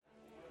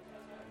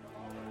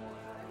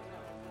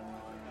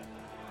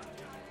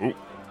Oh,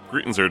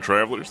 greetings there,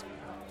 travelers.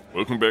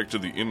 Welcome back to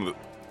the end of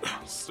the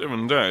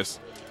 7 dice.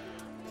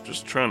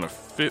 Just trying to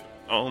fit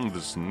on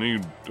this new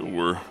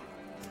door.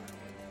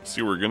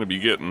 See, we're going to be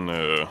getting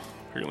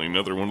apparently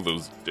another one of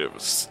those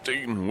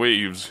devastating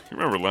waves. You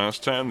remember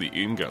last time the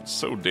inn got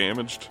so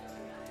damaged?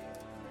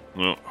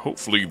 Well,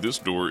 hopefully this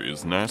door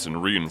is nice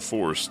and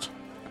reinforced.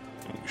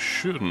 We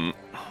shouldn't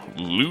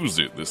lose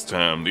it this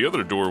time. The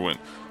other door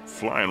went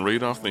flying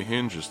right off the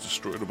hinges,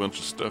 destroyed a bunch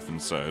of stuff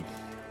inside.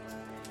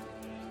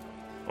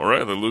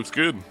 Alright, that looks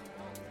good. Why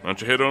don't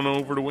you head on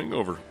over to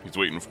Wingover? He's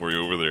waiting for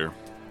you over there.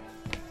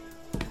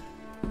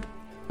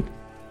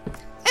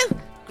 Oh,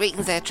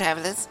 greetings there,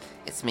 travelers.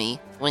 It's me,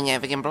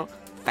 Wingover Gimble,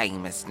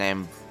 famous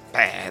gnome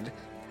bad.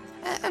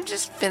 I'm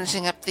just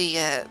finishing up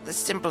the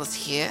symbols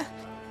here.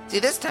 See,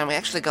 this time we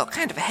actually got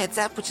kind of a heads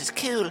up, which is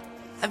cool.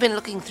 I've been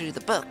looking through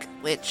the book,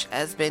 which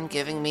has been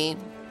giving me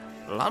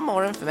a lot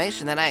more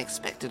information than I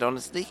expected,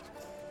 honestly.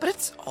 But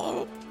it's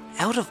all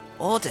out of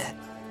order.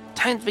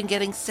 Time's been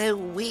getting so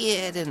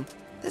weird, and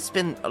there's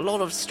been a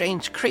lot of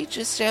strange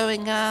creatures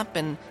showing up,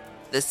 and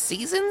the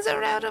seasons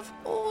are out of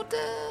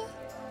order.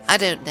 I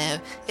don't know.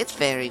 It's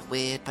very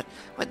weird, but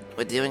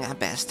we're doing our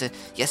best.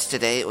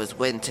 Yesterday it was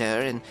winter,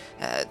 and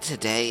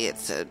today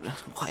it's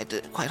quite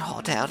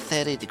hot out,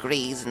 30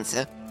 degrees, and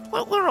so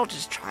we're all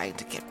just trying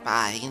to get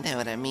by, you know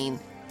what I mean?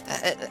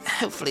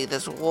 Hopefully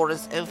this war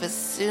is over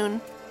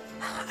soon.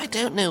 I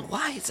don't know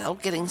why it's all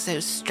getting so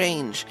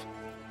strange.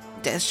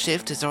 Death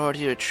Shift has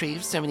already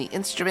retrieved so many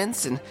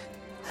instruments, and...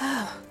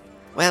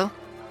 well,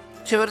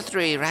 2 out of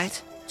 3,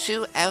 right?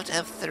 2 out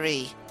of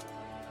 3.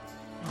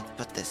 I'll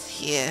put this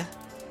here.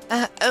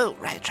 Oh,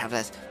 right,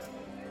 travelers.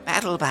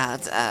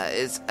 BattleBards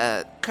is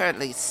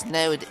currently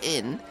snowed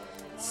in.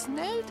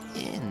 Snowed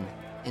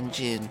in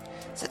June.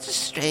 Such a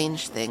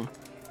strange thing.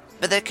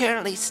 But they're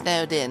currently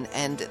snowed in,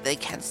 and they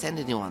can't send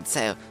anyone,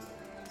 so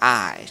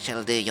I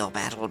shall do your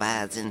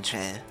BattleBards intro.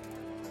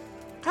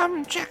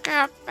 Come check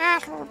out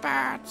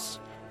BattleBards.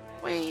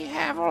 We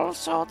have all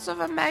sorts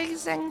of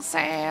amazing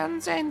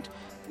sounds and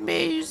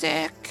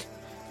music.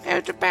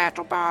 Go to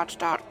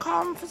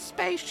battlebards.com for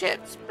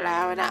spaceships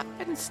blowing up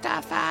and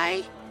stuff,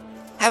 eh?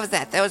 How was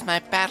that? That was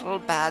my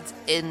BattleBards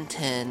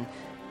intern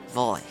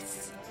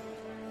voice.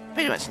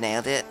 Pretty much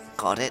nailed it.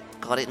 Got it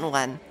in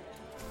one.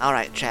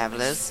 Alright,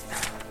 travelers.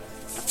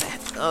 What the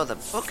heck? Oh, the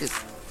book is...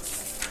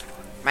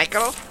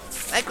 Michael,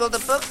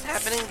 the book's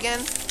happening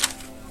again.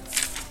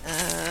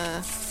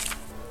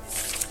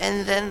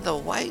 And then the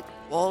white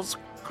walls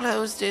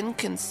closed in,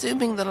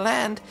 consuming the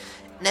land.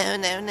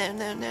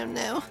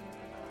 No.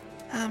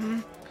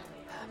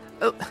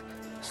 Oh,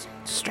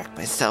 distract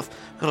myself.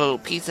 Got a little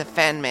piece of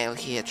fan mail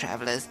here,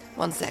 travelers.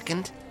 1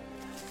 second.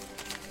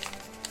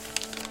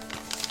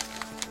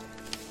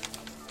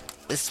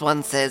 This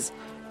one says,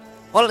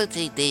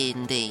 quality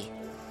D&D,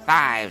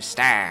 5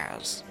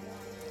 stars.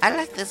 I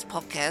like this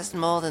podcast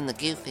more than the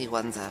goofy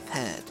ones I've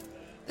heard.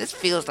 This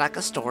feels like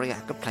a story I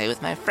could play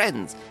with my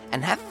friends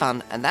and have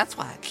fun, and that's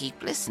why I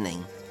keep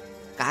listening.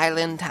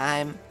 Guyland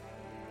Time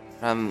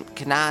from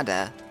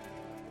Canada.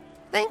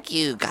 Thank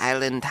you,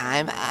 Guyland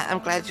Time. I'm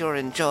glad you're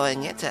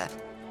enjoying it.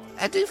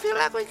 I do feel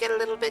like we get a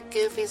little bit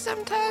goofy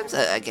sometimes.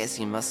 I guess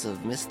you must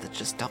have missed the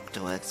Just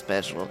Doctor Work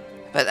special.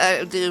 But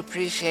I do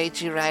appreciate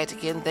you writing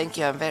in. Thank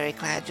you. I'm very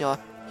glad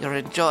you're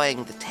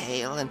enjoying the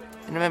tale. And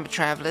remember,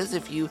 travelers,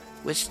 if you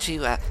wish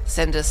to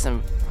send us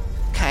some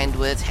kind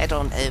words, head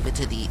on over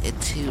to the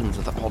iTunes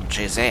with the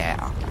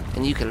Podchaser,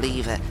 and you can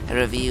leave a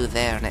review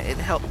there, and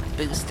it'll help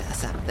boost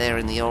us up there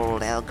in the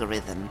old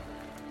algorithm.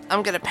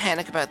 I'm gonna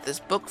panic about this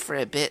book for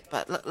a bit,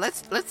 but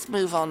let's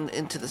move on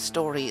into the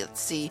story.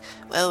 Let's see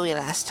where we were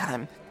last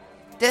time.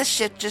 Death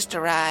Ship just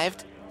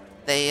arrived.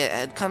 They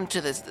had come to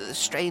this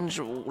strange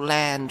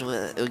land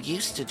where it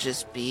used to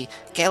just be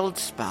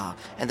Geldspar,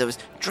 and there was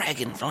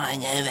dragon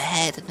flying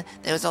overhead, and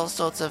there was all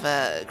sorts of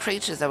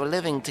creatures that were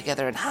living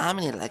together in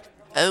harmony, like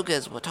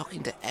ogres were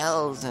talking to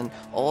elves and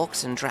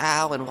orcs and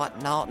drow and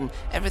whatnot, and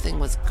everything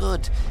was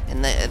good.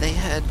 And they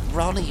heard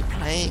Ronnie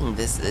playing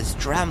this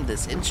drum,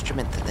 this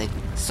instrument that they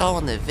saw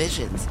in their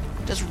visions.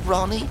 Does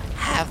Ronnie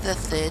have the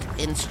 3rd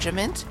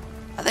instrument?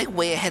 Are they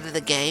way ahead of the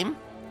game?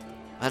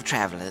 Well,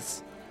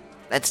 travelers,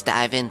 let's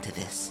dive into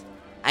this.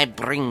 I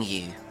bring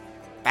you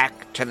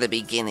back to the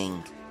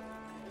beginning.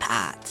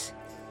 Part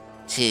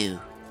 2.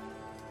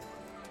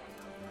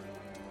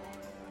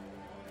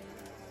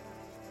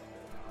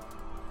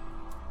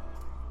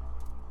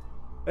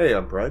 Hey,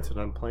 I'm Brent,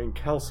 and I'm playing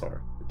Kelsar,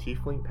 the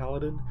Tiefling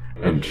Paladin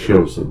and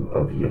Chosen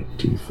of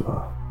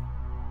Yetifa.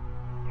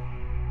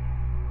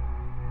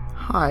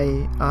 Hi,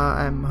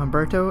 I'm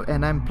Humberto,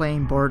 and I'm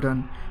playing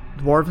Bordon,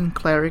 Dwarven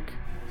Cleric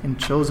and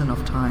Chosen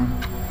of Time.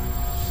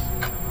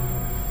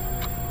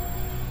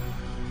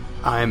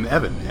 I'm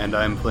Evan, and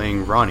I'm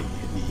playing Ronnie,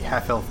 the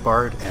Half-Elf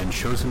Bard and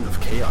Chosen of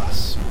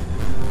Chaos.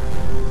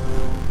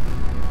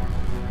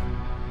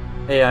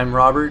 Hey, I'm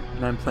Robert,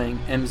 and I'm playing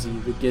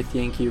MZ, the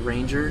Githyanki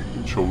Ranger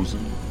and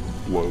Chosen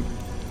Blood.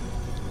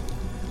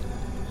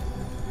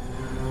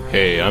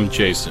 Hey, I'm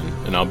Jason,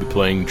 and I'll be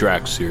playing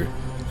Draxir,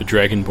 a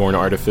dragonborn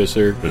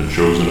artificer, and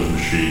chosen of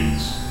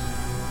machines.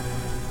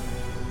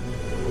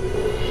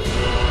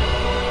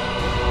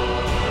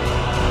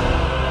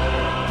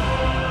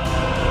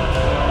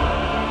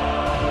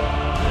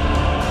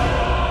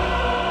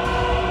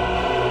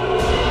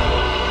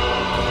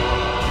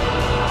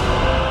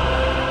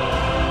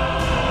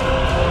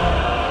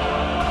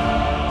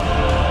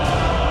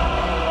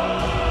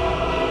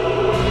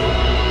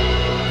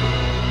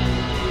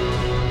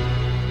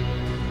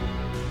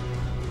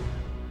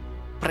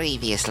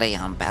 Previously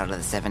on Battle of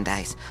the Seven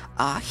Dice,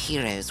 our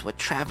heroes were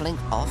traveling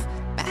off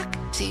back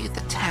to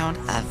the town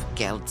of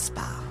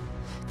Geldspar.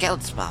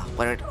 Geldspar,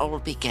 where it all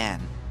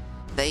began.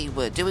 They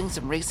were doing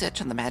some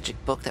research on the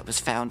magic book that was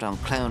found on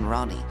Clone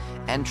Ronnie,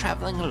 and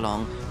traveling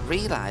along,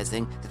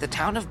 realizing that the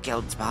town of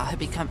Geldspar had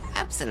become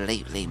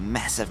absolutely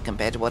massive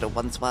compared to what it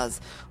once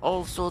was.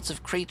 All sorts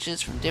of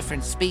creatures from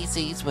different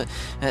species were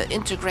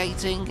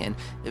integrating and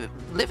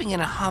living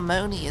in a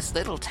harmonious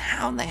little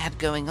town they had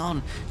going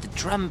on. The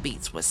drum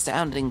beats were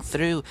sounding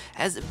through,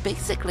 as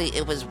basically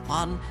it was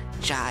one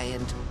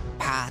giant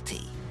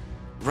party.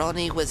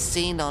 Ronnie was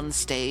seen on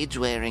stage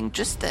wearing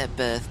just their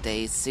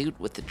birthday suit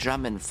with the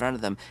drum in front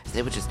of them.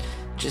 They were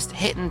just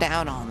hitting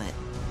down on it.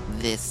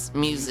 This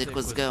music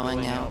was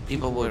going out.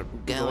 People were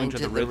going to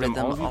the rhythm.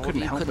 All of you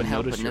couldn't help but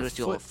notice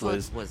your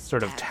foot was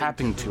sort of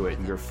tapping to it,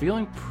 and you're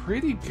feeling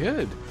pretty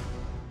good.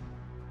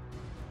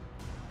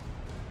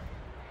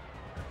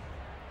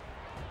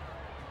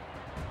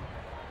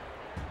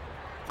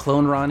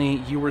 Clone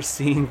Ronnie, you were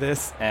seeing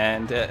this,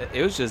 and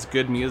it was just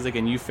good music,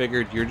 and you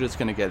figured you're just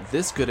going to get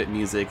this good at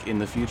music in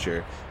the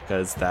future,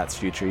 because that's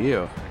future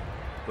you.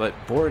 But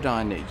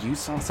Bordon, you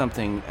saw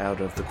something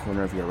out of the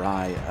corner of your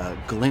eye, a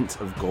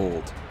glint of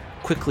gold.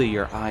 Quickly,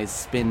 your eyes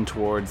spin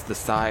towards the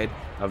side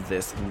of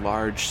this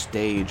large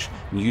stage,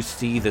 and you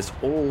see this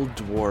old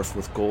dwarf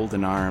with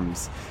golden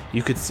arms.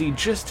 You could see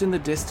just in the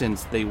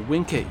distance, they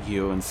wink at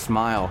you and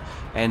smile,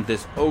 and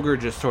this ogre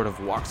just sort of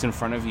walks in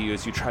front of you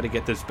as you try to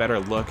get this better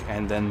look,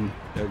 and then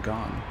they're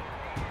gone.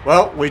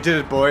 Well, we did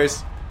it,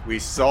 boys. We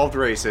solved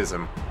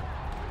racism.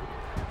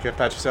 You can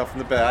pat yourself in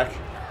the back.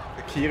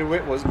 The key to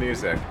it was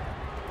music.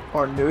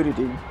 Or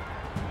nudity.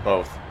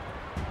 Both.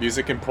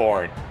 Music and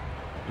porn.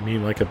 You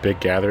mean like a big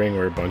gathering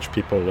where a bunch of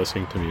people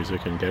listening to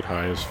music and get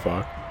high as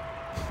fuck?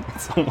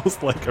 It's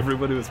almost like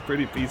everybody was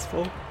pretty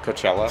peaceful.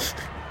 Coachella.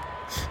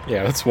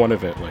 Yeah, that's one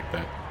event like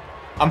that.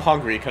 I'm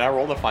hungry. Can I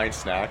roll to find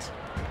snacks?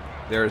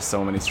 There are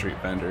so many street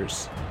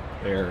vendors.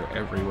 They're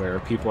everywhere.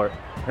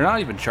 They're not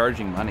even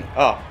charging money.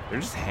 Oh.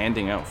 They're just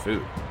handing out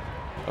food.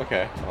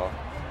 Okay. Well.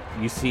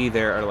 You see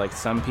there are like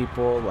some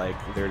people, like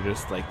they're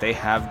just like, they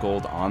have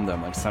gold on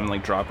them. Like some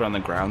like drop it on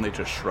the ground, they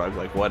just shrug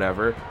like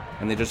whatever.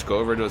 And they just go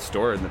over to a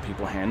store and the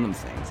people hand them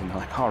things and they're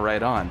like, oh,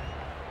 right on.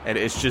 And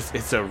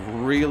it's a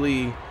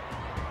really,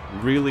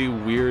 really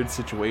weird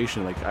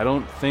situation. Like, I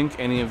don't think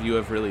any of you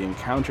have really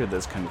encountered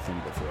this kind of thing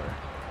before.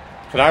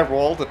 Can I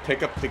roll to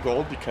pick up the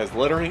gold? Because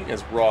littering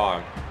is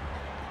wrong.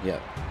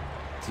 Yep.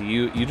 So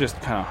you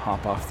just kind of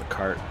hop off the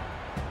cart.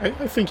 I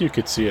think you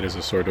could see it as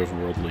a sort of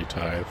worldly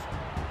tithe.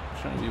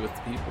 Trying to be with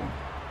the people.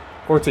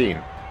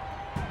 14.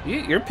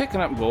 You're picking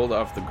up gold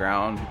off the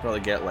ground. You probably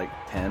get like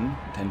 10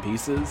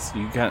 pieces.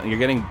 You're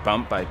getting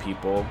bumped by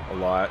people a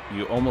lot.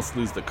 You almost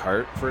lose the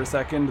cart for a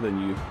second.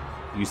 Then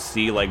you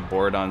see like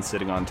Bordon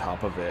sitting on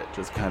top of it,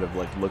 just kind of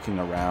like looking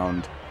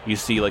around. You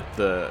see like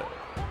the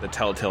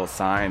telltale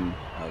sign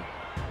of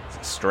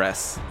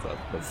stress,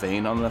 the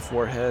vein on the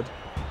forehead,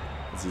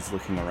 as he's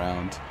looking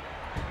around.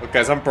 Look,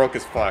 guys, I'm broke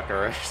as fuck,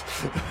 alright?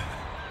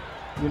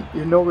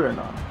 You know we're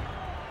not.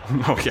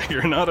 Oh yeah,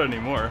 you're not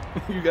anymore.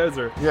 You guys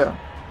are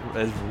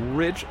as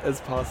rich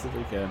as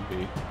possibly can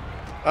be.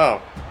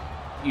 Oh.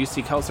 You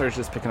see Kelsar's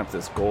just picking up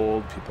this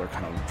gold. People are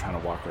kind of trying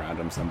to walk around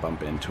him. Some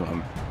bump into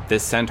him.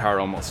 This centaur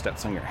almost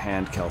steps on your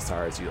hand,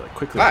 Kelsar, as you like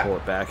quickly pull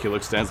it back. He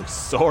looks down, he's like,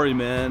 sorry,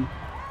 man.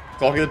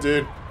 It's all good,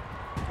 dude.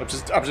 I'm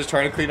just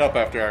trying to clean up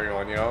after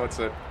everyone, you know?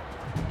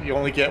 You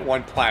only get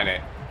one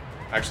planet.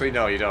 Actually,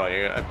 no, you don't.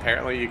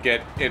 Apparently you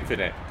get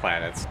infinite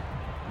planets.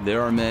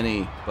 There are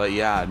many, but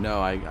yeah,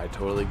 no, I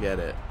totally get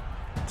it.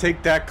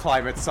 Take that,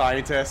 climate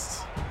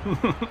scientists.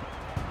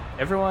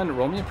 Everyone,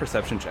 roll me a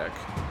perception check.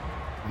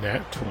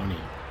 Nat 20.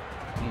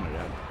 Oh my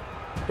god.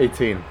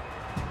 18.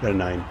 Got a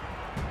 9.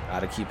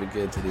 Gotta keep it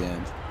good to the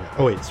end. Yeah.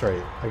 Oh wait,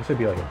 sorry. I guess it'd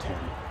be like a 10.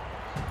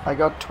 I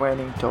got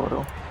 20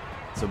 total.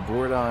 So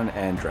Bordon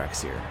and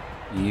Draxir,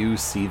 you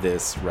see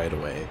this right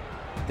away.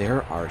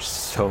 There are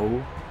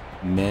so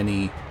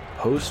many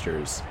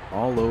posters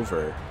all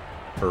over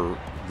for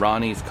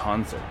Ronnie's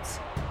concerts.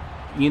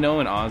 You know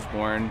in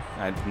Osborne,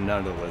 none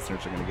of the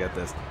listeners are going to get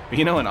this, but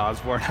you know in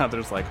Osborne how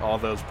there's like all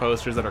those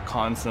posters that are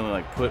constantly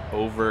like put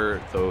over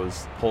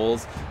those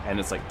poles, and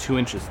it's like 2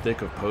 inches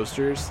thick of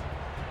posters?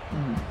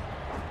 Mm-hmm.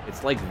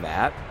 It's like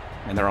that,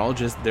 and they're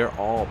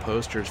all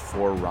posters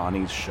for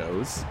Ronnie's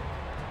shows.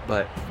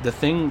 But the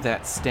thing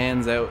that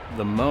stands out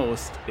the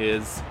most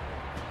is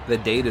the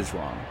date is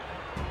wrong.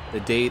 The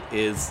date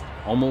is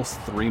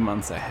almost 3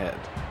 months ahead.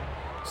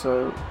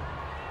 So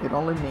it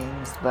only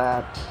means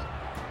that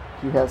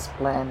he has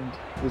planned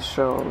his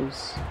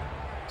shows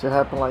to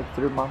happen like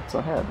 3 months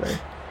ahead,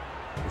 right?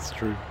 It's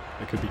true.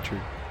 It could be true.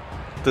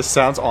 This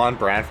sounds on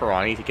brand for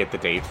Ronnie to get the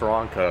dates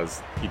wrong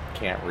because he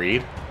can't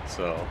read.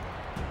 So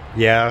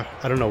Yeah,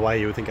 I don't know why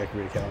you would think I can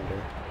read a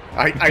calendar.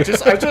 I'm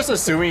just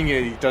assuming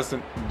he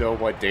doesn't know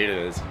what date it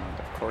is. And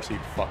of course, he'd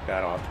fuck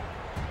that up.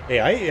 Hey,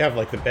 I have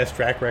like the best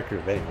track record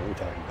of anyone.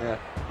 What are we talking about?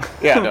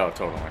 Yeah, no,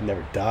 totally.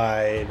 Never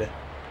died.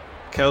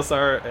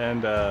 Kelsar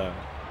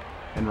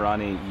and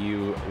Ronnie,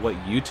 what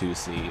you two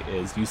see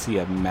is you see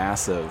a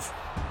massive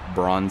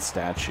bronze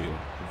statue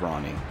of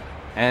Ronnie.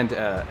 And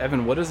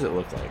Evan, what does it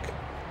look like?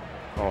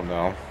 Oh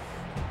no.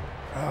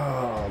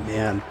 Oh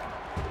man,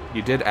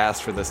 You did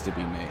ask for this to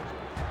be made.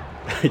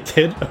 I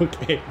did.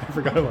 Okay, I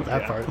forgot about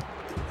that part.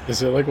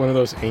 Is it like one of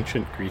those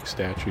ancient Greek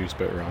statues,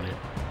 but Ronnie?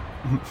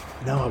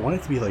 No, I want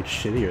it to be like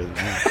shittier than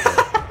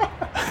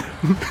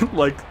that.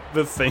 Like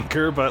the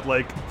thinker, but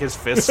like his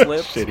fist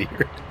slipped.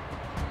 Shittier.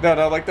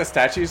 No, like the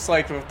statues,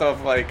 like with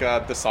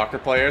the soccer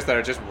players that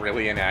are just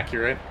really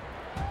inaccurate.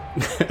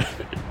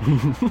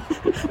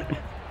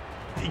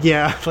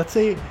 Yeah, let's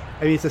say.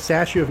 I mean, it's a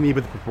statue of me,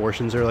 but the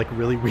proportions are like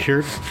really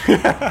weird.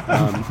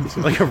 It's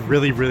like a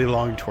really, really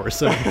long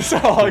torso, So,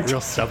 like, real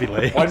stubby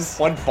legs.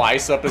 One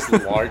bicep is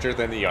larger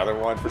than the other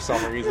one for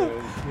some reason.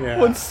 Yeah.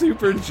 One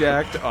super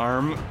jacked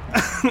arm.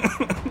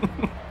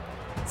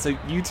 So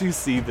you two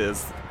see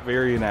this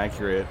very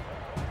inaccurate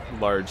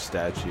large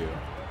statue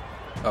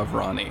of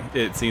Ronnie.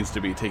 It seems to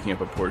be taking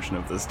up a portion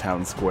of this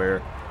town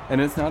square. And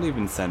it's not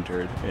even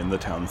centered in the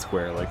town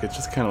square. Like, it's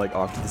just kind of like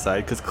off to the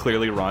side, because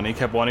clearly Ronnie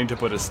kept wanting to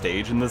put a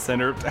stage in the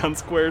center of town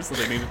square, so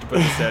they needed to put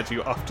the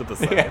statue off to the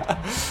side.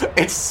 Yeah.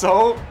 It's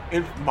so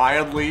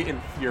mildly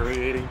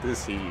infuriating to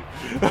see.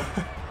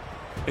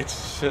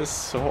 It's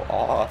just so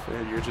off,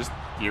 and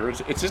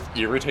it's just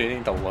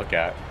irritating to look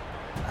at.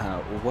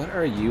 What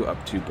are you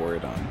up to,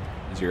 Borodon,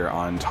 as you're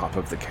on top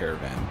of the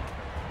caravan?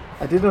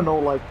 I didn't know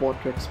like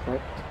what to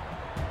expect,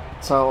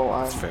 so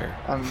That's fair.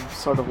 I'm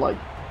sort of like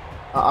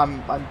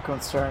I'm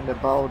concerned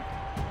about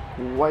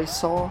who I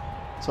saw,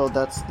 so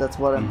that's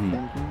what I'm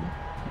thinking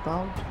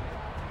about,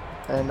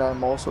 and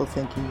I'm also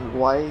thinking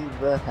why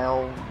the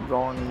hell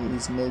Ronnie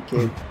is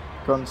naked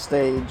on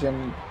stage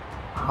and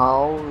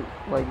how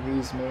like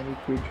these many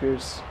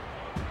creatures.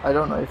 I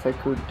don't know if I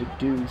could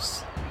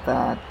deduce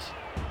that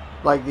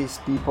like these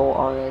people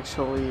are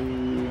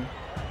actually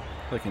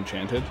Like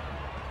enchanted?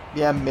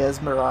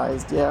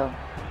 mesmerized. Yeah.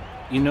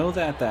 You know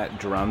that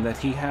drum that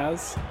he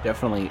has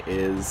definitely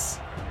is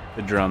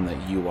the drum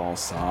that you all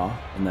saw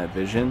in that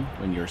vision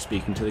when you were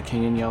speaking to the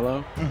King in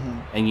Yellow. Mm-hmm.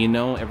 And you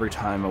know every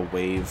time a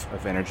wave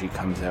of energy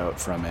comes out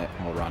from it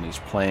while Ronnie's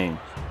playing,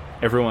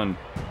 everyone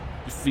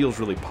feels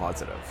really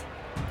positive.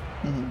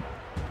 Mm-hmm.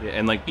 Yeah,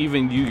 and like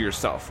even you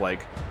yourself,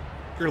 like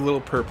you're a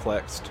little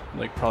perplexed,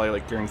 like probably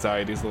like your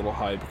anxiety's a little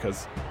high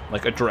because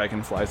like a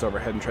dragon flies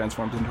overhead and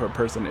transforms into a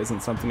person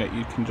isn't something that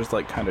you can just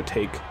like kind of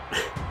take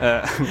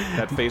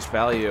at face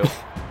value.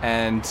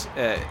 And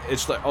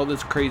it's like all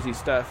this crazy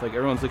stuff, like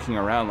everyone's looking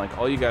around, like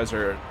all you guys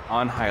are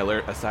on high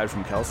alert aside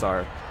from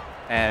Kelsar,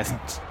 and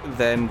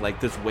then like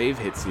this wave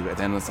hits you, and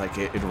then it's like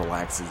it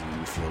relaxes you and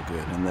you feel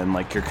good, and then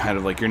like you're kind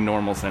of like your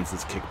normal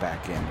senses kick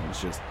back in, and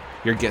it's just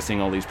you're guessing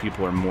all these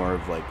people are more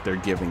of like they're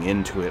giving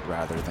into it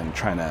rather than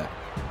trying to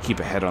keep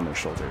a head on their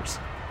shoulders.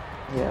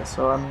 Yeah,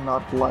 so I'm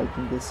not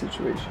liking this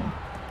situation.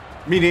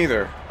 Me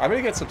neither. I'm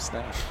gonna get some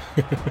snacks.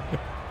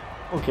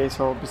 Okay,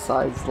 so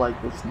besides like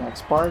this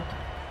next part,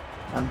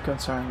 I'm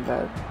concerned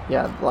that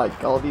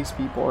like all these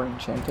people are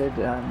enchanted,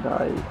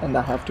 and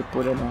I have to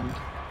put an end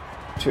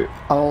to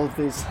all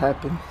this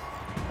happen.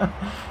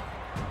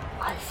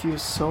 I feel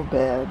so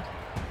bad.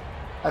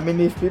 I mean,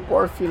 if people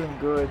are feeling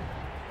good,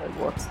 like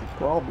what's the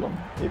problem?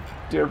 If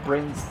their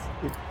brains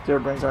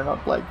are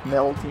not like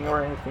melting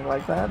or anything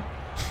like that.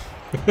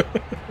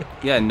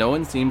 Yeah, no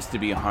one seems to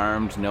be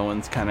harmed. No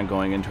one's kind of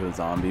going into a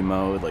zombie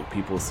mode. Like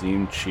people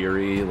seem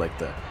cheery. Like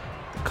the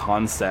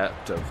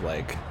concept of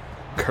like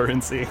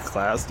currency and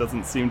class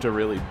doesn't seem to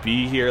really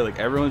be here. Like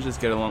everyone's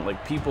just getting along.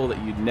 Like people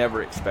that you'd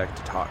never expect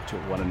to talk to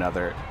one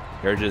another,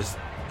 they're just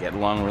getting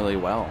along really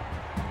well.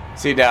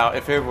 See now,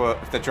 if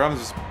the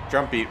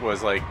drum beat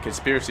was like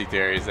conspiracy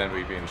theories, then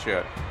we'd be in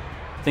shit.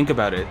 Think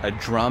about it. A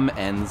drum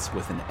ends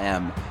with an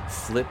M.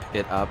 Flip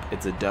it up,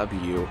 it's a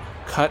W.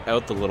 Cut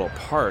out the little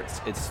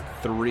parts. It's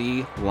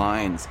 3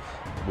 lines.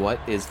 What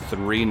is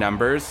 3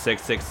 numbers?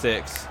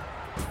 666.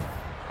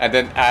 And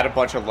then add a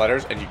bunch of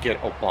letters, and you get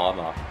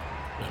Obama.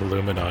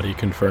 Illuminati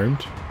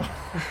confirmed.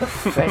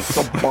 Thanks,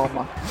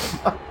 Obama.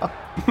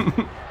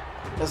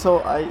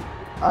 So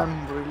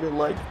I'm really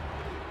like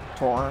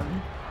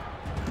torn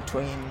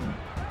between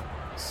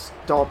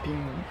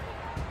stopping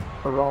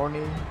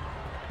Ronnie.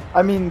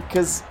 I mean,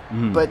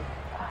 but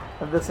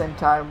at the same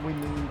time, we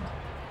need,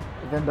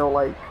 even though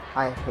like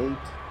I hate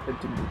to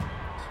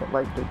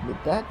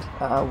admit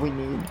that, we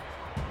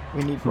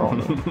need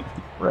Ronnie,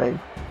 right?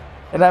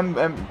 And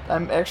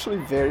I'm actually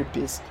very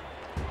pissed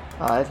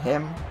at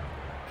him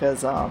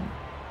because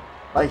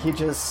like he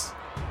just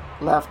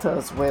left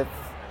us with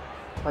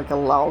like a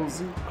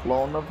lousy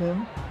clone of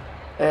him,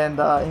 And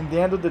in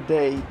the end of the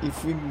day,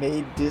 if we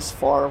made this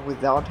far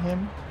without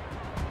him,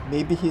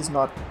 maybe he's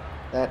not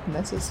that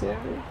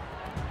necessary.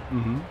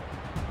 I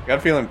got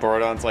a feeling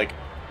Borodon's like,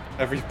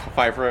 every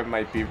fiber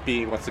might be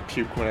being wants to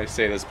puke when I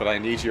say this, but I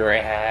need your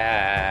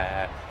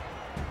hat.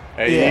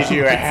 I need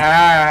your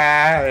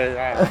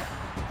hat.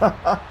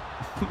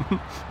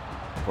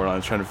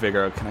 Borodon's trying to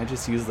figure out, can I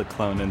just use the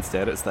clone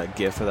instead? It's that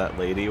gif of that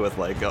lady with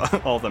like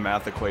all the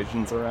math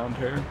equations around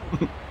her.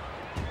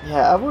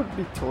 Yeah, I would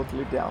be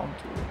totally down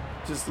to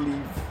just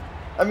leave.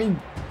 I mean,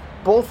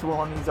 both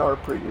Ronnies are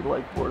pretty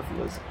like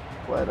worthless,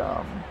 but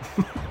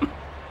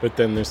But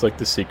then there's like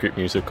the secret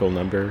musical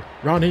number.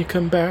 Ronnie,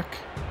 come back.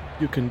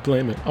 You can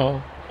blame it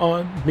all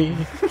on me.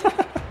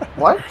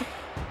 what?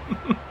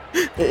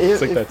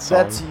 If like that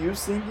that's song. you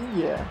singing,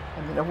 yeah.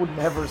 I mean, I would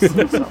never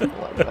sing something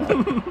like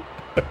that.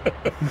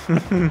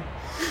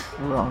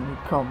 Ronnie,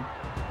 come.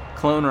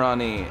 Clone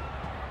Ronnie,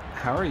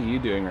 how are you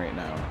doing right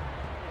now?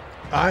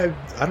 I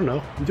don't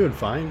know. I'm doing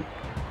fine.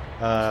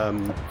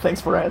 Thanks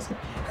for asking.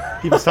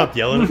 People stopped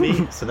yelling at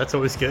me, so that's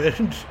always good.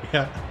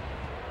 Yeah.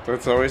 So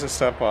it's always a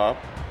step up.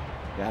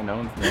 Yeah, no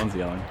one's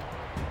yelling.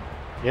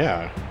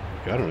 Yeah.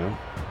 I don't know.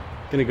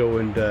 Gonna go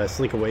and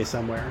slink away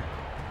somewhere.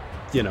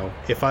 You know,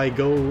 if I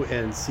go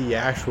and see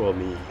actual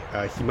me,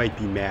 he might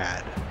be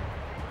mad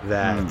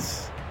that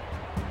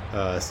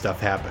stuff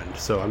happened.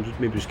 So I'm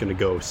maybe just gonna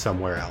go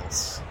somewhere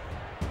else.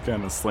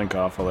 Kind of slink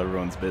off while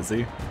everyone's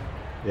busy.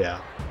 Yeah.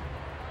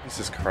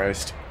 Jesus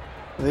Christ.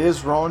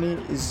 This Ronnie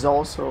is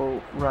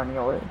also running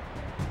away.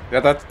 Yeah,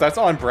 that's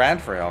on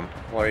brand for him.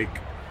 Like,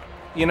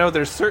 You know,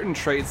 there's certain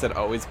traits that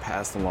always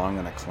pass along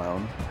in a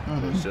clone.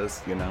 It's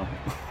just, you know.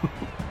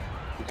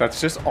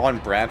 that's just on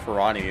brand for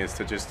Ronnie, is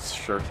to just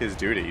shirk his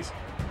duties.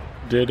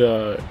 Did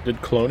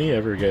Cloney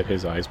ever get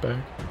his eyes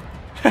back?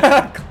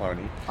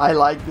 Cloney. I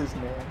like this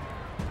man.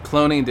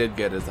 Cloning did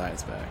get his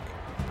eyes back.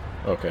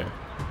 Okay.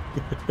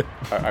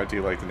 I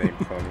do like the name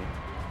Cloney.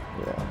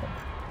 Yeah.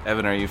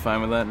 Evan, are you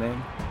fine with that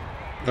name?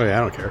 Oh yeah,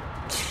 I don't care.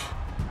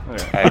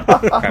 I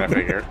kind of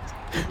figured.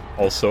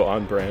 Also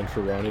on brand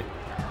for Ronnie.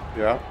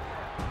 Yeah.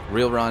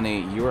 Real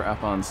Ronnie, you are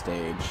up on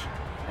stage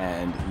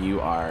and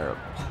you are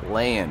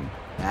playing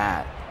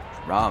that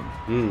drum.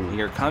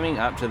 You're coming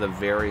up to the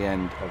very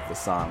end of the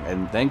song,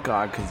 and thank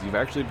God, because you've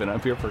actually been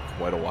up here for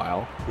quite a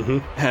while.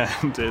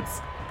 And it's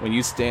when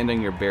you stand on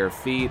your bare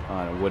feet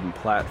on a wooden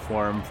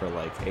platform for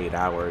like 8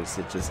 hours,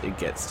 it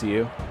gets to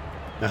you.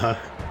 Uh-huh.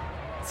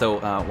 So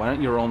why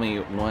don't you roll me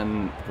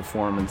one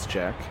performance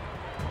check,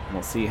 and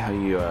we'll see how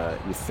you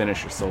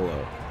finish your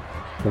solo.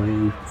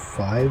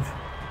 25.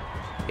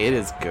 It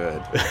is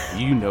good.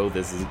 You know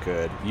this is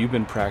good. You've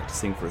been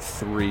practicing for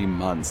 3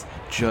 months.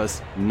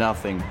 Just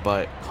nothing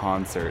but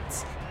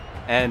concerts.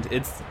 And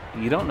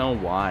you don't know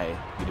why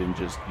you didn't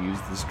just use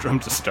this drum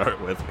to start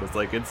with,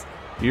 because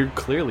you're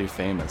clearly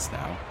famous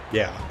now.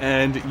 Yeah.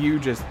 And you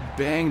just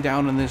bang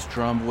down on this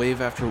drum, wave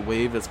after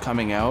wave is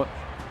coming out,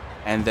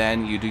 and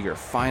then you do your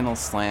final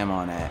slam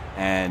on it,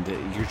 and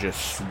you're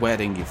just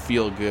sweating, you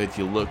feel good,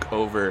 you look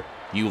over,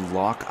 you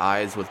lock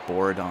eyes with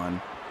Borodon.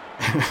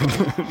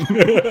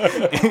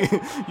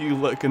 You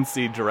look and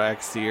see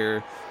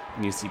Draxir,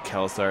 and you see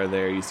Kelsar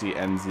there, you see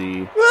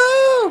MZ,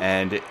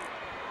 and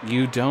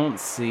you don't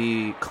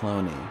see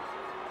Cloney.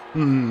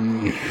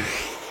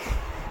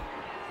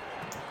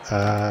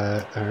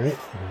 Alright.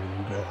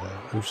 And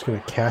I'm just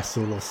gonna cast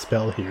a little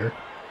spell here.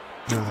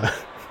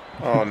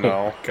 Oh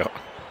no. God.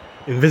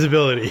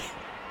 Invisibility.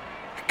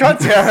 God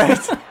damn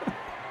it!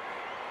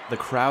 The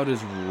crowd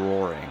is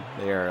roaring.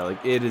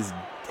 It is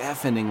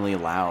deafeningly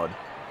loud.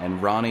 And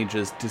Ronnie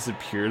just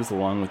disappears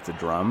along with the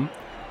drum.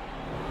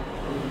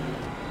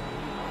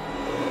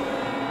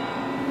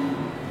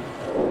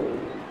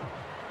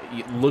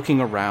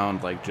 Looking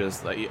around,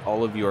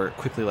 all of you are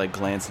quickly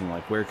glancing,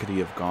 where could he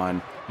have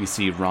gone? You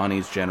see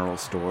Ronnie's general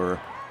store,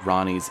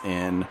 Ronnie's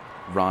inn,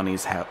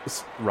 Ronnie's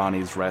house,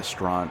 Ronnie's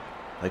restaurant.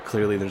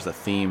 Clearly there's a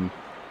theme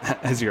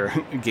as you're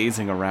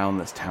gazing around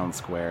this town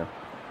square.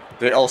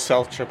 They all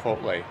sell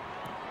Chipotle.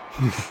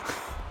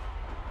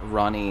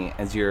 Ronnie,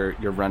 as you're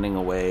running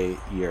away,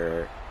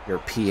 your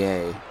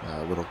PA,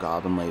 little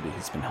goblin lady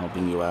who's been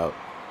helping you out,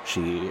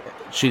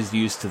 she's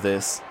used to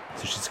this,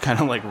 so she's kind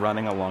of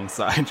running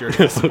alongside your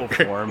invisible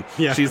form.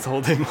 Yeah. She's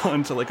holding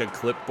on to a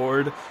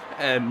clipboard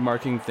and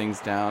marking things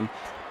down.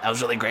 That was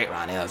really great,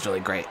 Ronnie. That was really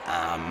great.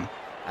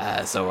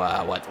 So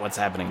what's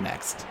happening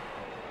next?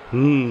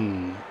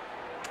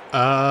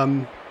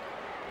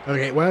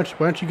 Okay, why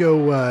don't you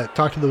go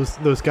talk to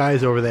those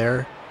guys over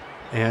there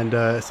and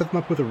set them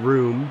up with a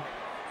room.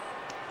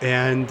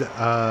 And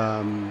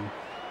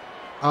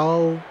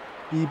I'll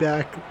be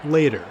back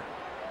later.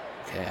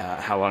 Okay,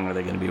 how long are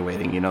they going to be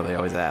waiting? You know they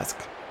always ask.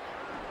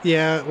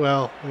 Yeah,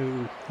 well,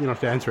 you don't have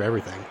to answer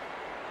everything.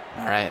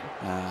 All right.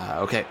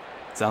 Okay,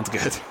 sounds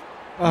good.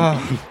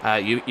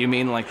 You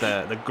mean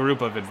the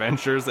group of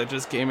adventurers that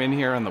just came in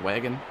here on the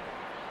wagon?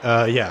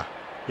 Yeah,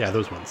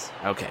 those ones.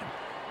 Okay.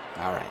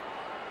 All right.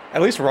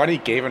 At least Ronnie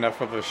gave enough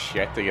of a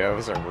shit to give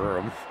us a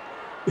room.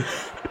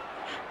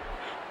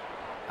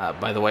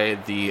 By the way,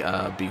 the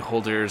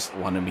Beholders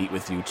want to meet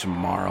with you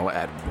tomorrow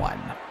at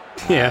 1.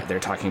 Yeah. They're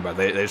talking about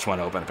they just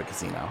want to open up a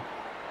casino.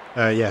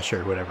 Yeah,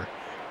 sure, whatever.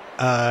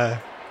 I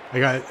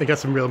got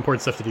some real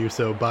important stuff to do,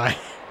 so bye.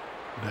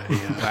 All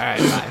right,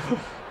 bye.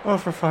 Oh,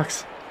 for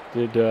fuck's.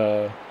 Did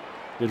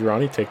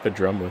Ronnie take the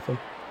drum with him?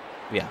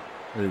 Yeah,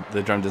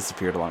 the drum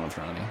disappeared along with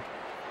Ronnie.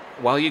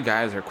 While you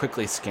guys are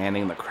quickly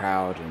scanning the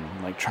crowd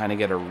and like trying to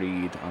get a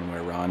read on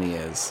where Ronnie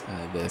is,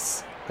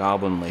 this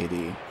goblin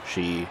lady,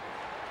 she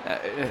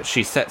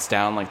sets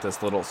down like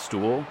this little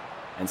stool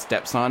and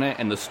steps on it,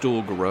 and the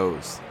stool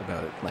grows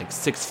about like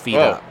 6 feet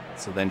up.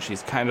 So then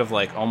she's kind of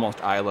like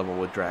almost eye level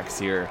with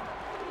Draxier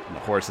and the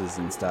horses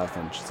and stuff,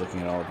 and she's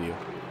looking at all of you.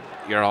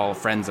 You're all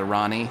friends of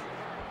Ronnie?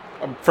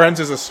 Friends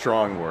is a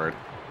strong word.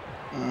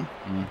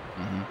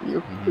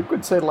 You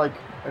could say like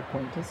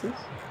acquaintances.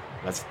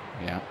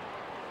 Yeah.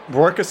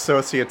 Work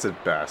associates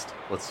at best.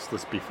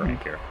 Let's be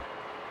frank here.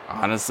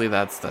 Honestly,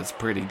 that's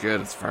pretty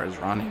good as far as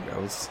Ronnie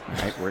goes.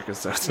 Right? Work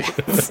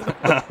associates.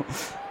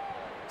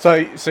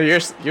 So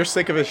you're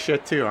sick of his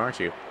shit too, aren't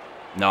you?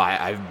 No,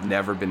 I've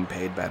never been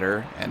paid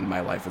better, and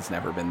my life has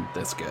never been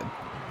this good.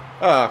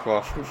 Oh,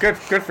 well, good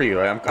for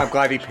you. I'm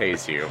glad he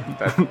pays you.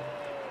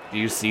 Do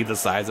you see the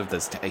size of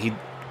this?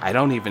 I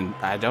don't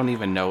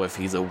even know if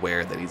he's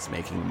aware that he's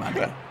making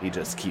money. He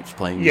just keeps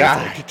playing music.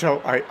 Yeah,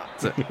 So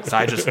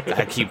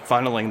I keep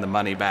funneling the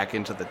money back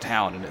into the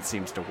town, and it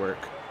seems to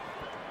work.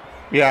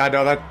 Yeah,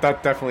 no, that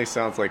definitely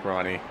sounds like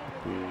Ronnie.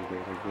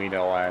 We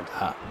know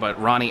that. But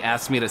Ronnie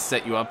asked me to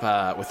set you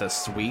up with a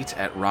suite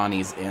at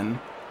Ronnie's Inn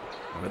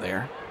over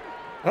there.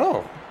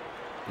 Oh.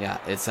 Yeah,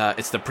 it's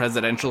the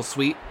presidential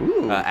suite.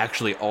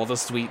 Actually, all the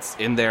suites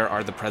in there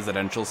are the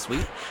presidential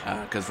suite,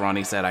 because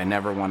Ronnie said I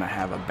never want to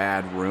have a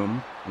bad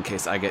room in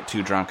case I get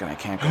too drunk and I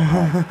can't go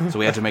home. So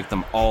we had to make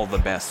them all the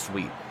best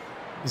suite.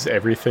 Is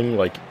everything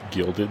like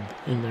gilded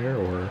in there,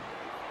 or?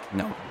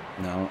 No.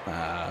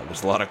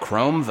 There's a lot of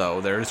chrome,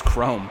 though. There's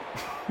chrome.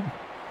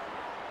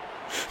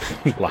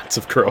 Lots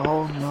of chrome.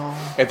 Oh no.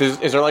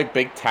 Is there like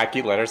big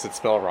tacky letters that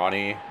spell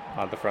Ronnie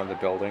on the front of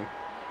the building?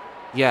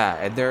 Yeah,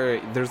 and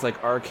there's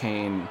like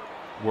arcane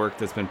work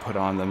that's been put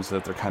on them so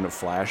that they're kind of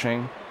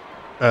flashing.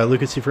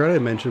 Lucas, you forgot to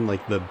mention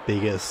like the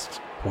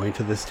biggest point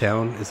of this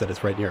town is that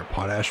it's right near a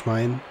potash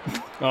mine.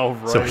 Oh,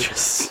 right. So it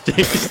just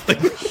stinks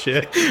like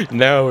shit.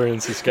 Now we're in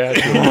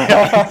Saskatchewan.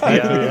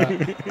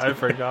 Yeah, I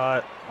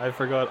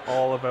forgot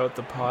all about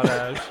the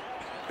potash.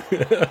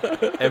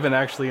 Evan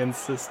actually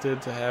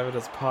insisted to have it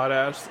as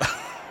potash.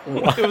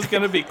 It was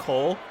going to be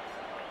coal.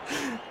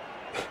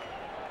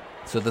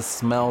 So the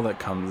smell that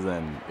comes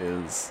in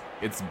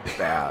it's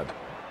bad.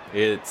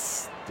 It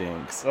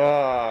stinks.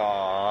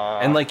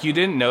 And like you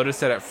didn't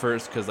notice it at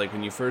first because like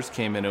when you first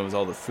came in it was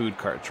all the food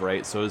carts,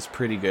 right? So it was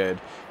pretty good.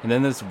 And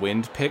then this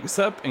wind picks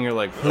up and you're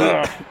like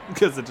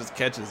because it just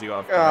catches you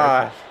off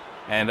guard.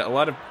 And a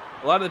lot of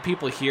the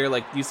people here,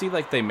 like you see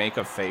like they make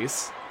a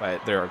face,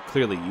 but they're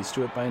clearly used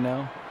to it by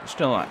now. They're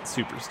still not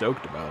super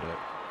stoked about it.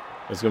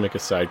 I was gonna make a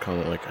side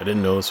comment like I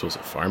didn't know this was a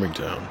farming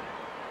town.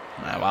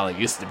 Well, it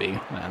used to be,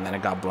 and then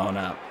it got blown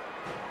up.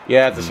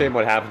 Yeah, it's a shame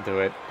what happened to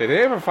it. Did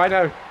they ever find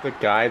out the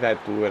guy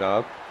that blew it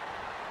up?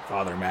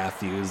 Father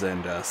Matthews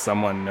and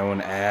someone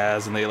known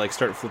as, and they like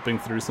start flipping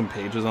through some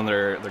pages on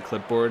their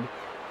clipboard.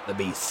 The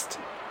Beast.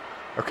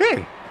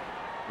 Okay.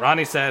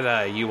 Ronnie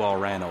said you all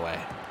ran away.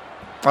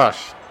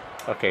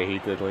 Okay, he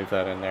did leave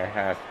that in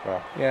there.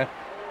 Well, yeah.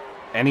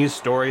 Any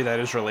story that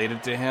is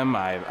related to him,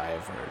 I've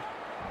heard.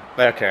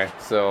 Okay,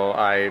 so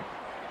I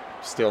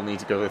still need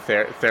to go to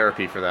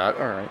therapy for that.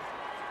 All right.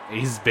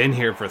 He's been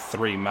here for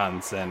 3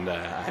 months, and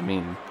I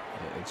mean,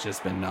 it's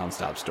just been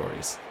nonstop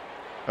stories.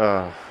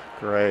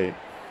 Great.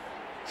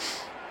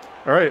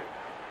 All right.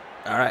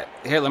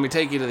 Here, let me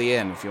take you to the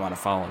inn if you want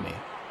to follow me.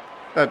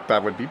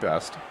 That would be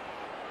best.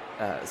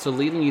 So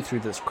leading you through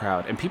this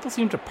crowd, and people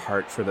seem to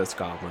part for this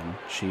goblin.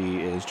 She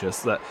is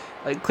just like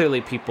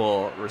clearly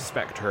people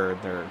respect her.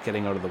 They're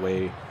getting out of the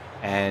way,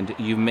 and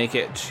you make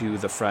it to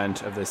the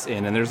front of this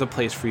inn, and there's a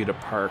place for you to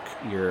park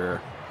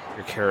your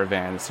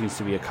caravan. There seems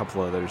to be a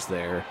couple others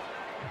there.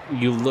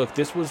 You look.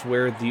 This was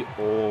where the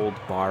old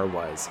bar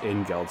was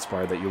in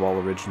Geldspar that you all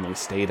originally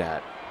stayed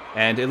at,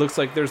 and it looks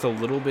like there's a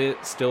little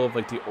bit still of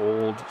like the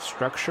old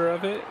structure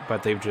of it,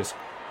 but they've just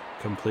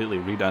completely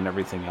redone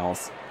everything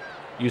else.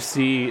 You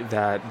see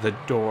that the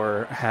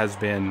door has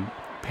been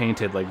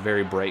painted like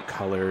very bright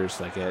colors,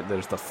 like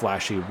there's the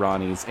flashy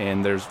Ronnie's,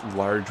 and there's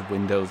large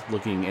windows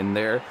looking in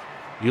there.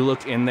 You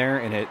look in there,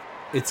 and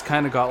it's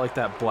kind of got like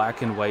that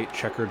black and white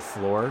checkered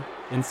floor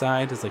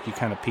inside. It's like you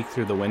kind of peek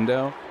through the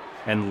window,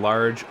 and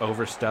large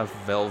overstuffed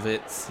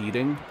velvet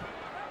seating.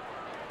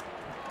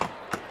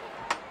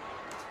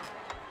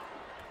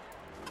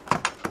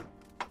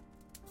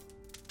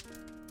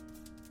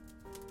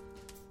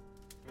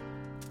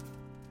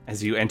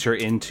 As you enter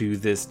into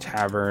this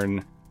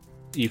tavern,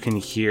 you can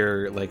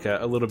hear like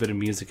a little bit of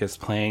music is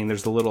playing.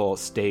 There's a little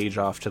stage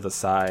off to the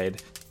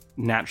side.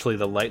 Naturally,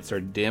 the lights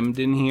are dimmed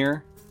in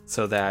here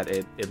so that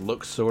it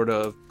looks sort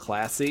of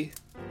classy.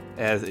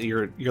 As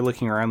you're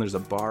looking around, there's a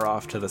bar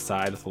off to the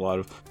side with a lot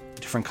of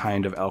different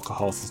kind of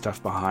alcohols and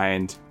stuff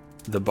behind.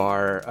 The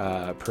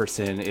bar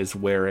person is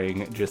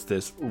wearing just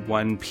this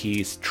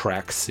one-piece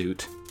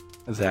tracksuit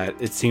that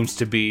it seems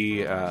to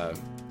be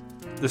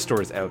the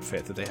store's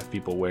outfit that they have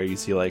people wear. You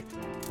see like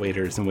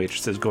waiters and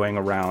waitresses going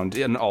around,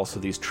 and also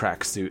these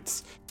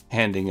tracksuits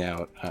handing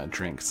out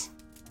drinks.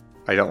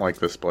 I don't like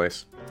this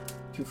place.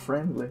 Too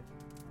friendly.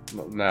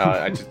 No,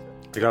 I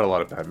got a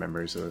lot of bad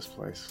memories of this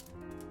place.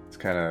 It's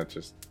kind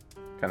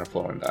of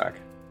flowing back.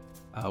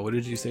 What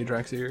did you say,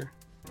 Draxier?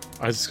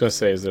 I was just gonna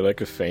say, is there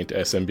like a faint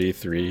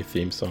SMB3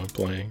 theme song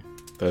playing?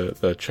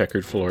 The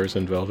checkered floors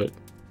in velvet.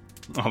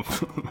 Oh,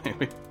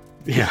 maybe.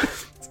 Yeah.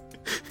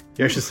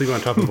 You should sleep on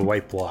top of a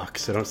white block,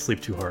 so don't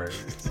sleep too hard.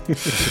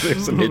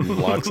 There's some hidden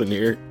blocks in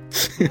here.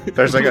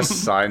 There's like a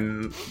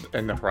sun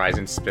and the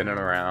horizon spinning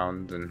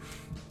around and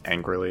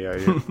angrily at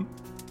you.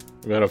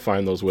 We gotta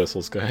find those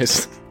whistles,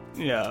 guys.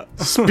 Yeah.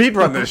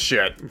 Speedrun this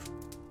shit.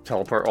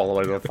 Teleport all the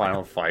way to the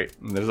final fight.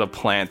 There's a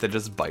plant that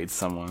just bites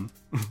someone.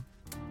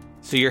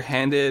 So you're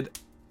handed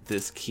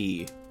this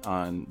key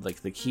on,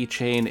 like, the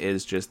keychain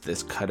is just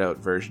this cutout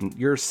version.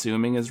 You're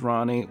assuming is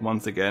Ronnie.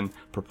 Once again,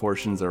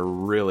 proportions are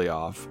really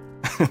off.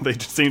 They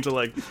just seem to,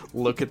 like,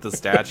 look at the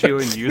statue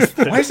and use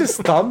Why is his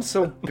thumb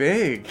so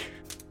big?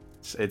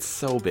 It's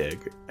so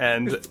big.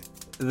 And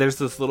there's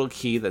this little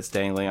key that's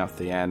dangling off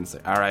the end. It's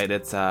like, all right,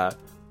 it's,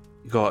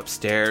 you go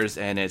upstairs,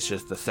 and it's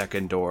just the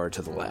second door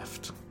to the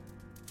left.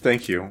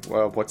 Thank you.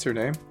 Well, what's your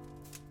name?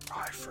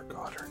 Oh, I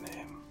forgot her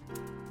name.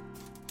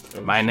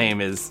 My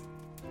name is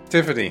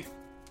Tiffany.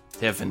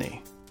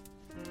 Tiffany.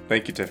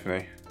 Thank you,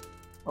 Tiffany.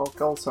 Oh,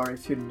 Cole, sorry,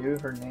 if you knew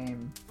her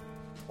name,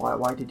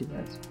 why did you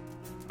miss?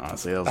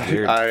 Honestly, that was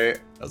weird. That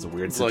was a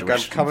weird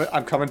situation. Look,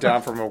 I'm coming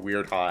down from a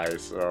weird high,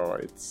 so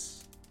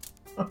it's...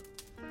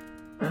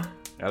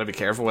 Gotta be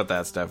careful with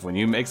that stuff. When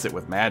you mix it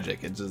with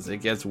magic,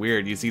 it gets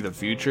weird. You see the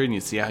future and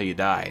you see how you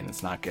die, and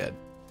it's not good.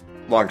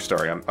 Long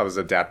story. I was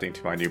adapting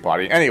to my new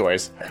body.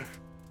 Anyways.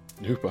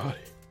 New body.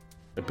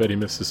 I bet he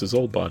misses his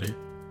old body.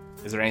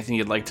 Is there anything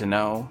you'd like to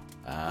know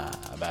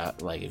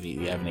about, like, if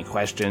you have any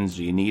questions?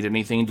 Do you need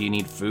anything? Do you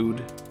need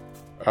food?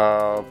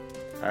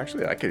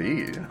 Actually, I could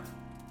eat.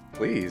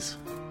 Please.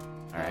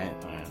 Alright,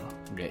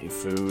 I'll get you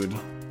food.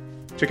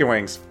 Chicken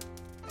wings.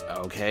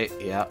 Okay,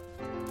 yeah.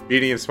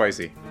 Medium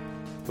spicy.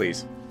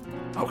 Please.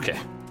 Okay.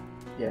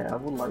 Yeah, I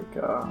would like,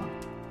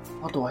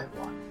 what do I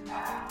want?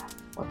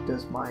 What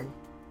does my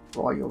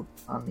royal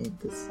tummy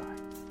decide?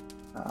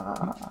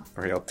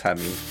 Royal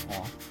tummy.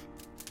 Oh.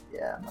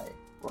 Yeah, my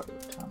royal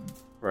tummy.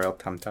 Royal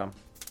tum-tum.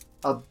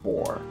 A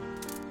boar.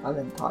 An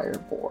entire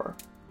boar.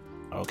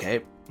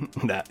 Okay.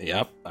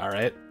 Yep,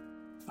 alright.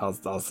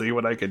 I'll see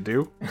what I can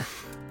do.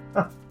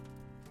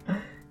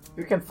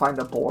 You can find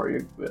a boar,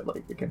 you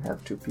can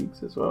have 2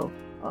 pigs as well.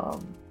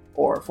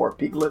 Or 4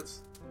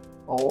 piglets.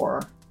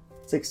 Or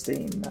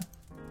 16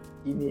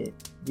 guinea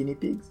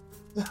pigs.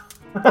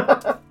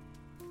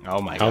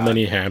 Oh my god. How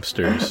many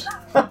hamsters?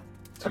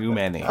 Too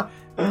many.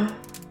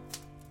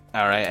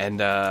 Alright, and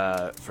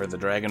for the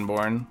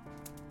Dragonborn?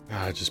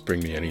 Just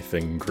bring me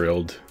anything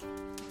grilled.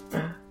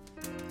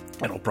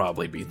 It'll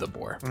probably be the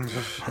boar.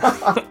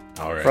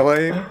 Alright.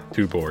 Probably.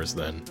 2 boars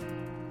then.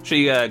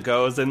 She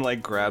goes and,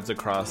 like, grabs a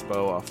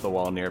crossbow off the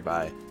wall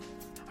nearby.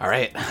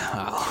 Alright,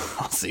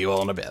 I'll see you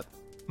all in a bit.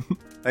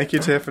 Thank you,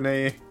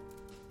 Tiffany.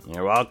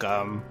 You're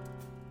welcome.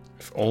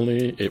 If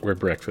only it were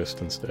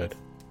breakfast instead.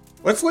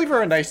 Let's leave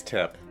her a nice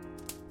tip.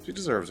 She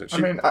deserves it. I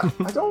mean, I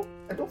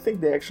don't think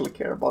they actually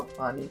care about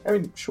money. I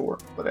mean, sure,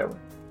 whatever.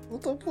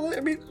 I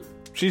mean,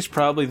 she's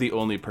probably the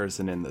only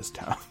person in this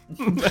town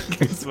that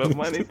cares about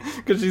money,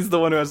 because she's the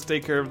one who has to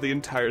take care of the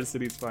entire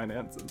city's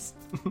finances.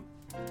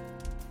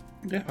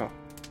 Yeah,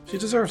 she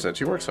deserves it.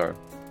 She works hard.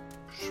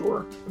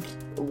 Sure.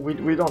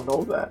 We don't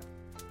know that.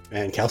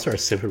 Man, Kalsar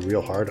is sipping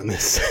real hard on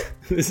this.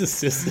 This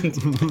assistant.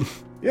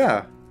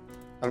 Yeah.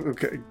 I'm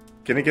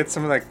gonna get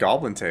some of that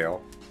goblin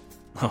tail.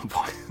 Oh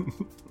boy.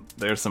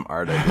 There's some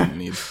art I didn't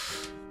need.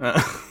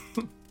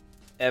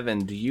 Evan,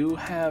 do you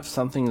have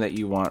something that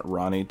you want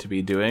Ronnie to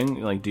be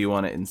doing? Like, do you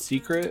want it in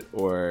secret,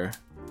 or...?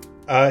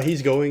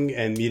 He's going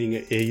and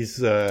meeting... He's,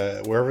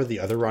 wherever the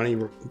other Ronnie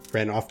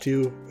ran off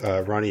to,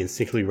 Ronnie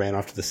instinctively ran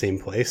off to the same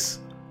place.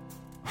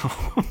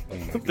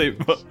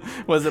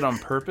 Was it on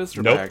purpose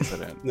or Nope. by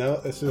accident? No,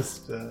 that's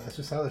just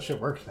how this shit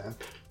works, man.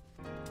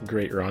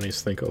 Great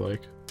Ronnies think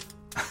alike.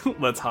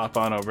 Let's hop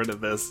on over to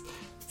this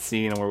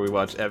scene where we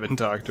watch Evan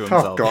talk to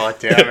himself. Oh, god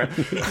damn it.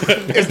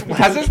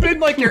 Has this been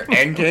like your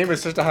end game?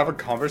 Is just to have a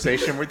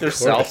conversation with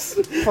yourself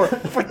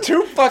for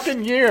 2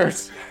 fucking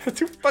years.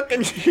 2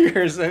 fucking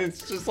years, and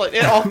it's just like,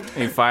 it all...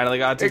 He finally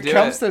got to do it. It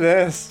comes to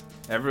this.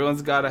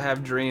 Everyone's got to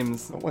have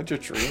dreams. Don't let your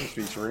dreams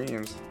be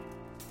dreams.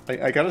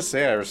 I gotta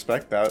say, I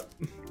respect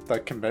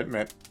that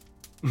commitment.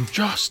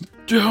 Just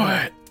do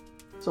it!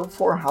 So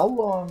for how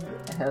long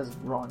has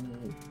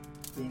Ronnie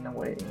been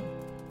away?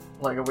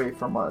 Like, away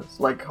from us?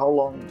 Like, how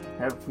long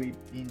have we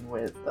been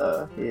with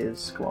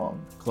his clone?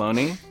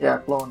 Cloney?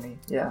 Yeah, Cloney,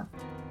 yeah.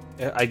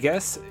 I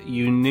guess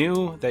you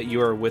knew that you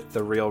were with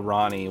the real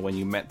Ronnie when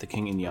you met the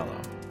King in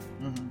Yellow.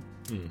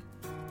 Mm-hmm.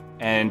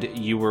 And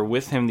you were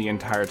with him the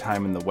entire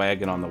time in the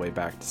wagon on the way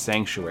back to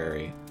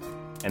Sanctuary.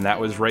 And that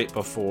was right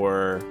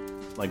before,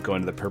 like,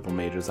 going to the Purple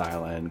Mage's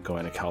Island,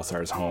 going to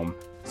Kelsar's home.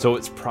 So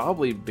it's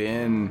probably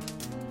been,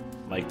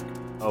 like,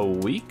 a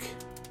week?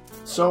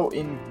 So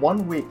in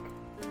 1 week,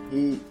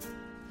 he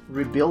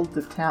rebuilt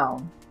the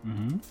town,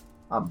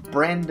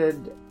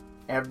 branded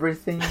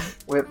everything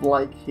with,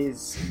 like,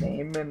 his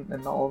name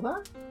and all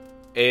that?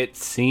 It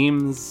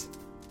seems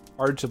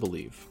hard to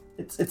believe.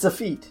 It's a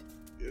feat.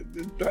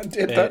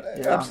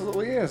 It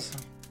absolutely is.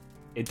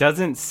 It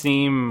doesn't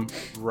seem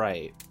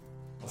right.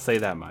 I'll say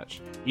that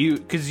much.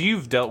 Because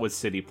you've dealt with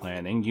city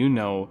planning, you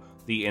know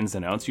the ins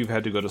and outs. You've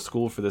had to go to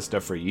school for this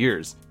stuff for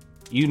years.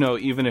 You know,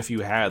 even if you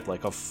had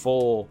like a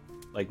full,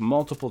 like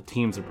multiple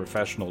teams of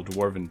professional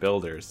dwarven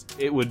builders,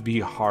 it would be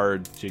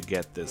hard to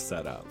get this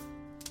set up.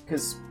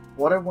 Because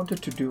what I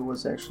wanted to do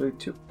was actually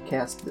to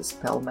cast the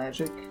spell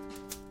magic,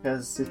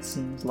 because it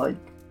seems like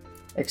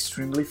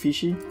extremely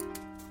fishy.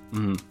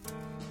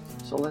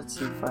 So let's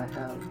see if I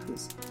have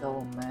this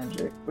spell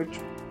magic, which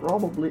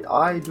probably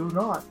I do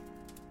not.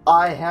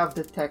 I have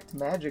detect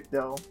magic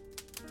though.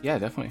 Yeah,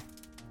 definitely.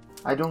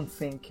 I don't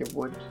think it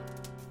would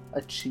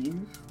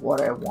achieve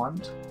what I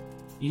want.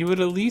 You would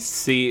at least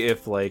see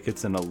if like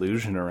it's an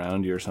illusion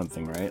around you or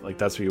something, right? Like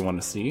that's what you want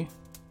to see?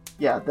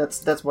 Yeah,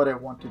 that's what I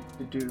wanted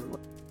to do.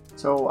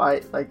 So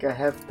I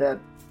have that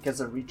as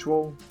a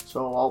ritual,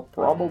 so I'll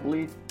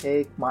probably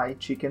take my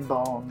chicken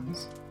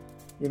bones,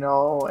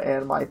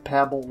 and my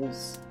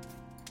pebbles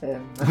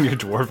and your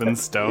dwarven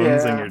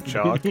stones and your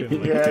chalk.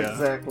 And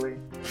exactly.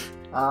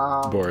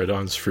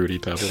 Borodon's fruity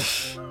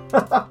pebbles.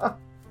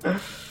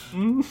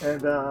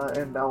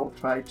 And I'll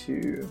try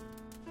to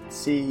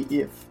see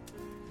if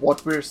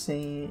what we're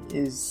seeing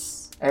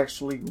is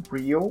actually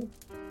real,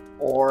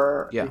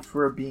 or if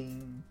we're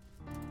being,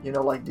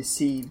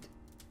 deceived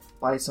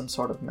by some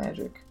sort of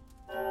magic.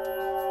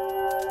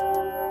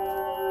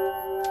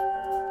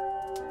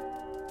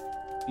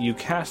 You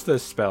cast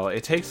this spell.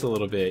 It takes a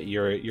little bit.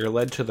 You're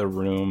led to the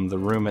room. The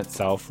room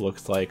itself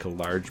looks like a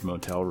large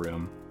motel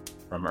room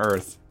from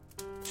Earth.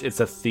 It's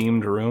a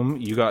themed room.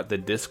 You got the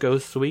disco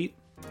suite.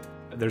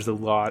 There's a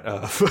lot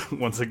of,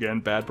 once again,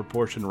 bad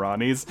proportion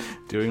Ronnies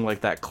doing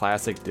like that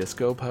classic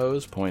disco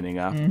pose, pointing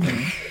up,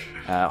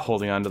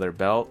 holding onto their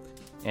belt.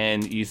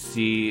 And you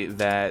see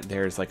that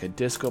there's like a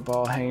disco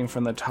ball hanging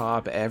from the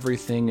top.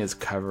 Everything is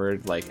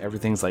covered, like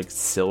everything's like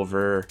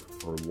silver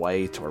or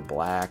white or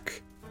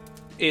black.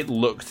 It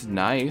looked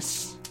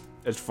nice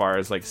as far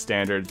as like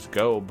standards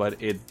go, but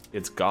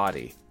it's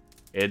gaudy.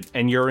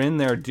 And you're in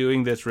there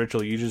doing this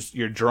ritual.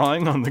 You're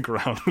drawing on the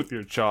ground with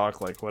your chalk,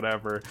 like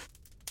whatever.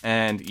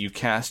 And you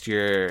cast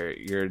your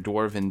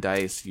dwarven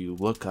dice. You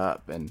look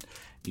up and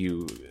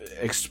you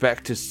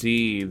expect to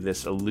see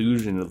this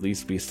illusion at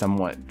least be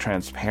somewhat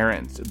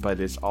transparent, but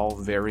it's all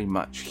very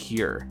much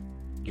here.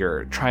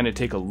 You're trying to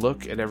take a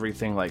look at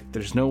everything like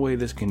there's no way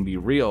this can be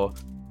real.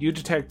 You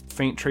detect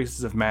faint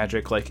traces of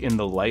magic like in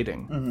the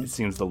lighting. It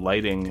seems the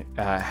lighting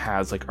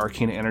has like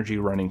arcane energy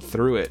running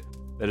through it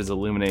that is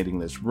illuminating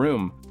this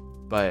room,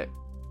 but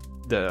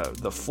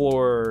the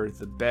floor,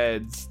 the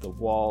beds, the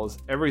walls,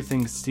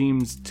 everything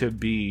seems to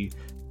be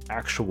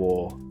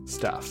actual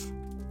stuff.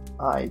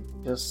 I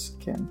just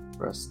can't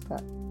trust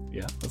that.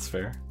 Yeah, that's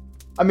fair.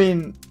 I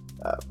mean,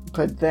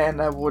 but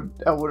then I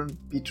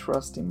wouldn't be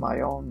trusting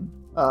my own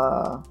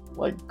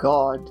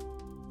god.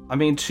 I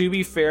mean, to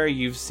be fair,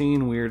 you've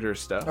seen weirder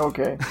stuff.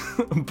 Okay.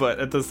 But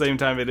at the same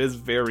time, it is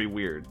very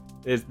weird.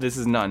 This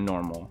is not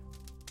normal.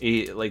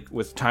 Like,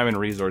 with time and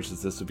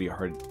resources, this would be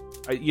hard.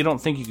 You don't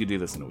think you could do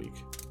this in a week.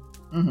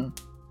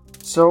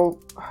 So,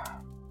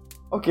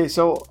 okay,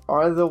 so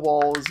are the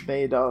walls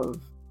made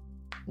of,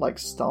 like,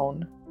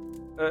 stone?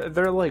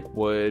 They're like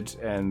wood,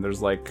 and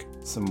there's, like,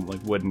 some,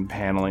 like, wooden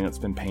paneling that's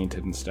been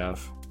painted and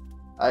stuff.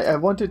 I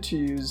wanted to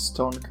use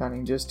stone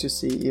cutting just to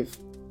see if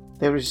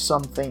there is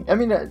something. I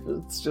mean,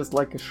 it's just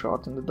like a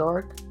shot in the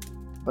dark,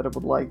 but I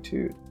would like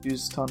to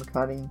use stone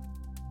cutting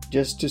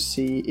just to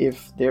see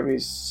if there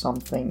is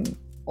something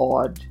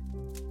odd,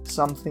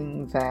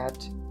 something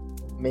that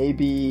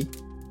maybe,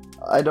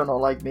 I don't know,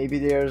 like maybe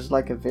there's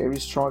like a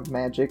very strong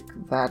magic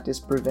that is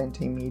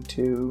preventing me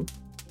to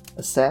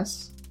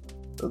assess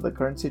the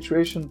current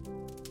situation.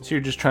 So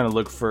you're just trying to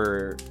look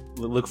for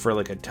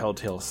like a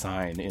telltale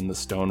sign in the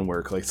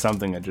stonework, like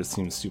something that just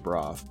seems super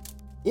off.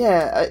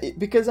 Yeah,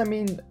 because I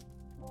mean,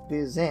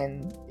 the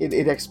Zen,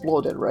 it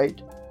exploded,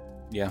 right?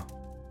 Yeah.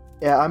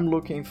 Yeah, I'm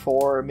looking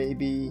for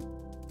maybe,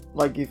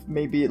 like if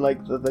maybe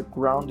like the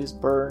ground is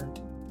burned.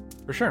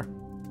 For sure.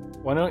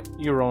 Why don't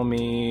you roll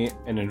me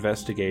an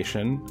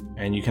investigation,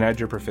 and you can add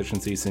your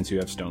proficiency since you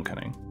have stone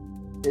cutting.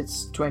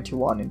 It's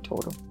 21 in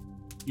total.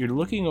 You're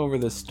looking over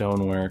the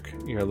stonework,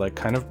 you're like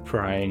kind of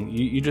prying.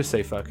 You just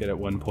say fuck it at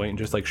one point and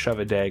just like shove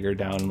a dagger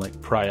down and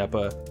like pry up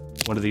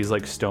one of these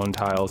like stone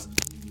tiles.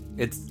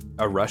 It's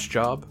a rush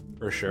job,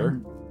 for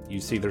sure. You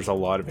see there's a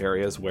lot of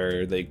areas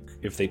where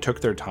if they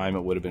took their time,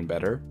 it would have been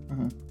better.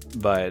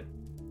 But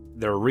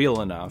they're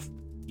real enough.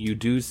 You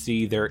do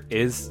see there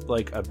is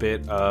like a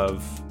bit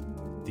of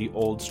the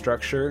old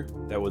structure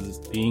that was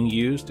being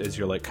used as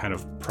you're like kind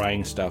of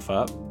prying stuff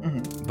up.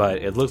 But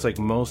it looks like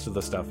most of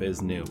the stuff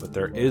is new, but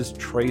there is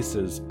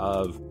traces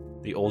of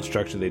the old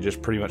structure. They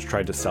just pretty much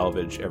tried to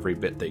salvage every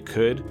bit they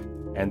could,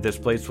 and this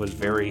place was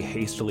very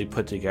hastily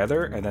put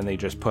together, and then they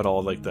just put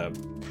all like the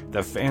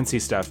fancy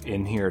stuff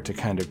in here to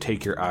kind of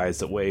take your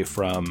eyes away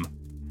from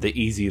the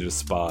easy to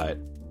spot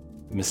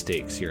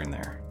mistakes here and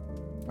there.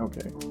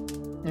 Okay.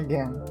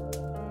 Again,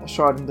 a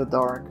shot in the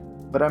dark,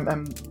 but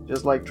I'm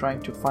just like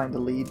trying to find a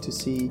lead to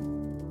see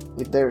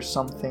if there's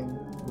something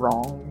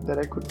wrong that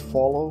I could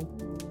follow.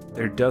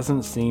 There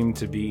doesn't seem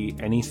to be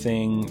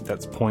anything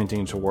that's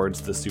pointing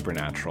towards the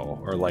supernatural,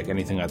 or like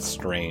anything that's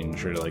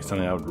strange, or like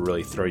something that would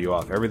really throw you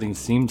off. Everything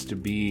seems to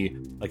be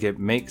like it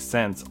makes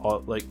sense,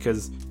 like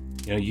because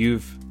you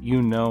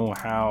know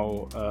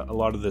how a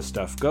lot of this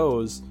stuff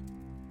goes,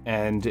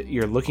 and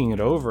you're looking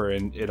it over,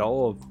 and it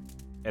all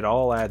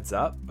adds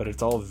up, but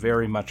it's all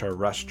very much a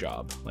rush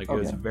job. Like it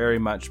was very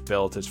much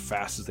built as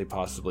fast as they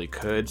possibly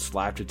could,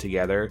 slapped it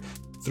together,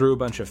 threw a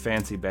bunch of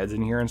fancy beds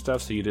in here and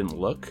stuff so you didn't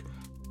look,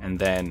 and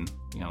then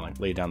like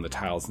lay down the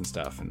tiles and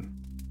stuff and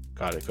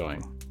got it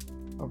going.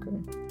 Okay.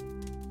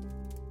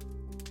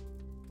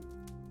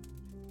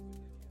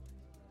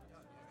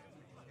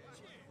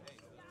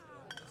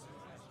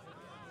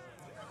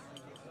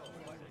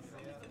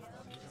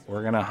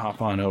 We're gonna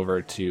hop on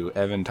over to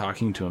Evan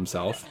talking to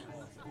himself.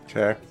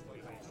 Okay.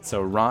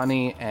 So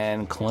Ronnie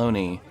and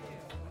Cloney,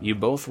 you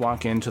both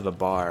walk into the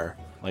bar,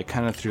 like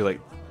kind of through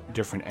like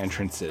different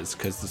entrances,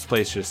 because this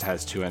place just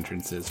has 2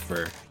 entrances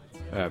for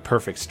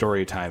perfect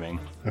story timing.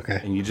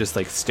 Okay. And you just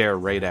like stare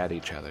right at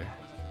each other.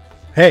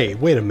 Hey,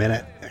 wait a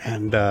minute.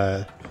 And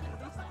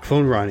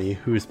Clone Ronnie,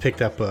 who's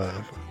picked up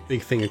a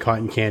big thing of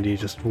cotton candy,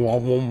 just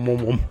wom wom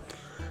wom wom.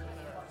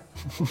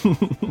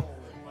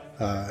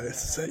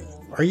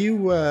 Are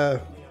you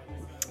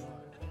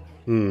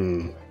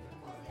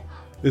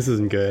this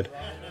isn't good.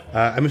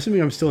 I'm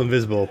assuming I'm still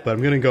invisible, but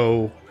I'm gonna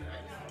go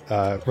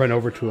run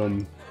over to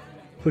him,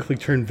 quickly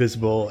turn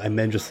visible, and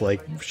then just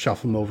like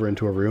shuffle him over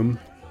into a room.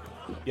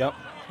 Yep.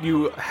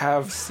 You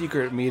have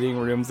secret meeting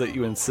rooms that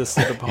you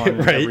insisted upon in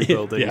Right, every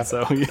building, yeah.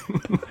 so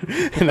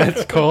And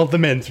that's called the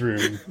men's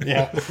room.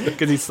 Yeah.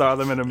 because you saw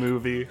them in a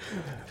movie.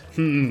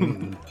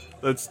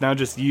 That's now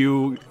just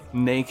you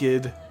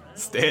naked,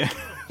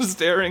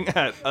 staring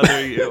at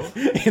other you.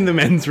 In the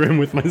men's room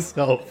with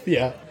myself.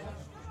 Yeah.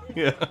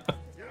 Yeah.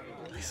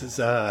 This is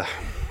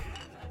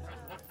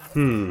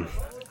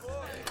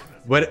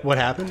What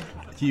happened?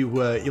 You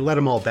let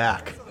them all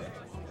back.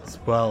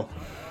 Well,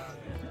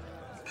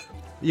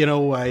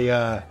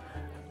 I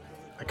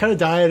kind of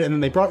died, and then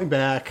they brought me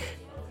back,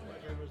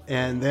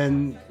 and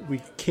then we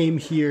came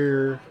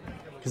here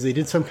because they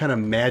did some kind of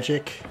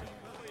magic.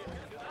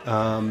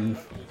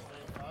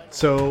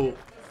 So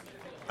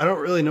I don't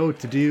really know what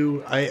to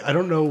do. I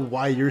don't know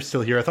why you're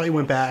still here. I thought you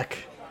went back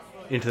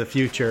into the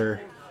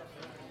future,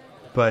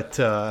 but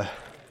I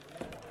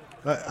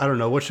don't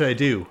know. What should I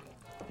do?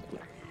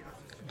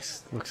 He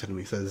looks at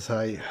me, says,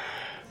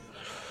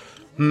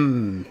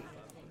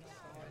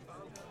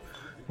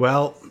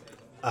 Well,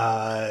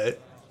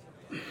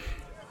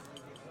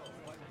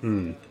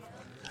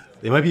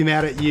 they might be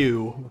mad at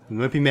you, they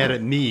might be mad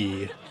at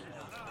me,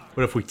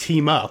 but if we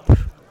team up,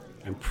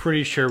 I'm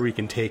pretty sure we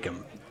can take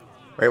them.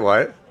 Wait,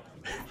 what?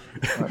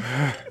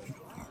 That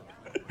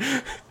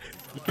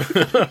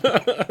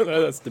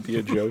has to be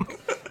a joke.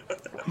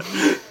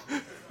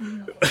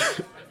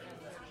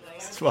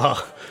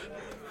 Well,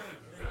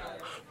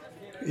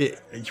 you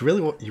really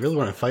want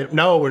to fight him?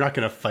 No, we're not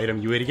going to fight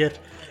him, you idiot.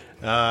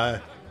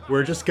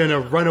 We're just going to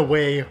run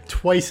away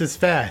twice as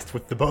fast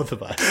with the both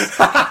of us.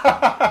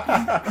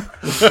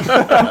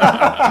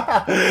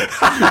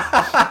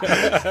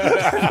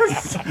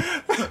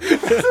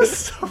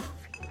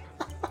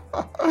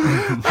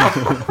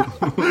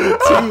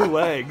 Two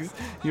legs.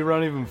 You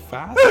run even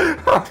faster.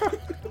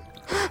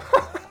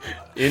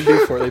 In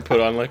before they put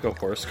on like a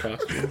horse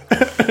costume.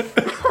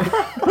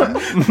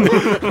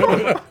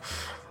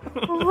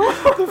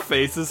 The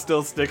face is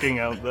still sticking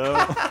out though.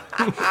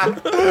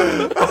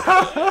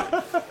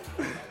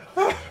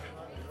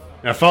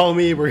 Now follow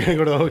me, we're going to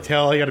go to the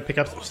hotel, I got to pick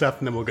up some stuff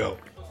and then we'll go.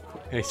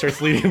 And he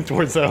starts leading him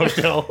towards the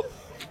hotel.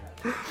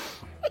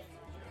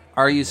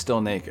 Are you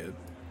still naked?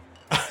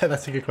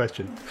 That's a good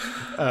question.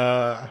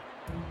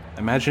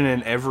 Imagine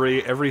in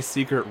every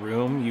secret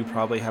room, you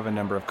probably have a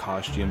number of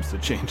costumes to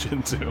change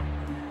into.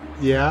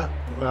 Yeah,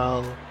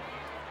 well,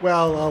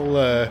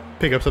 I'll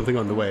pick up something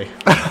on the way.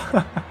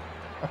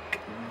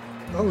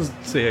 I'll just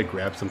say I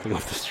grab something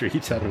off the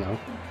street. I don't know.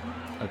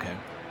 Okay.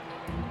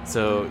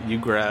 So you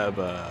grab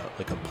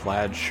like a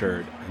plaid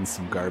shirt and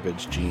some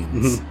garbage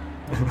jeans.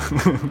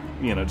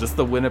 Just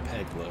the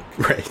Winnipeg look.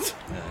 Right.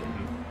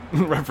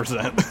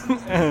 Represent.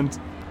 And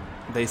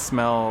they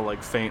smell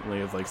like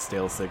faintly of like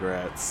stale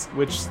cigarettes,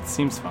 which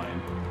seems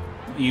fine.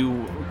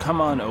 You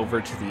come on over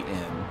to the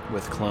inn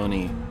with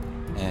Cloney,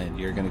 and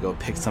you're gonna go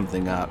pick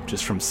something up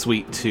just from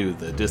Suite 2,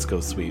 the disco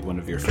suite, one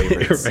of your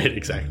favorites. Right,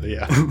 exactly,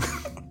 yeah.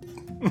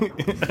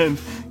 And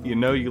you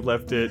know you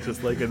left it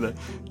just like in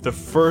the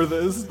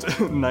furthest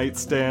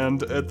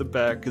nightstand at the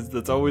back, because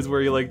that's always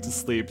where you like to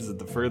sleep, is at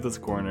the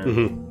furthest corner.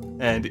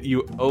 And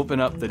you open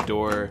up the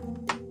door,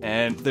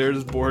 and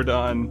there's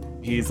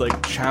Bordon. He's like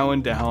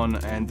chowing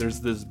down, and there's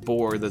this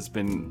boar that's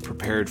been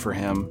prepared for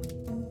him.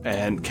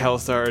 And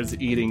Kelsar's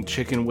eating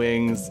chicken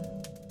wings.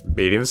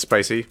 Medium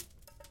spicy.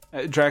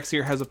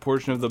 Draxier has a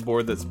portion of the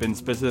boar that's been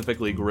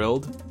specifically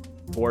grilled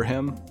for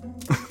him.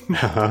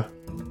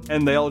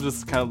 And they all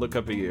just kind of look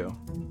up at you.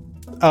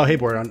 Oh, hey,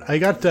 Bordon. I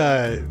got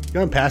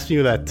going past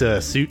you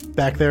that suit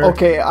back there.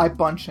 Okay, I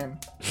punch him.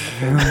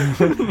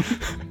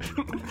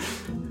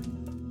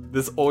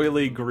 This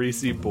oily,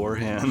 greasy boar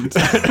hand.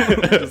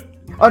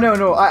 Oh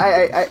no,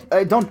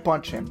 I don't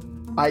punch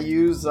him. I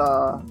use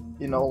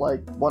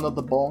like one of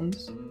the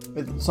bones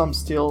with some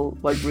steel,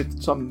 like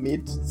with some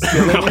meat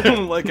still in it.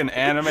 Like an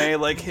anime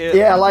hit.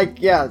 Yeah,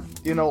 like I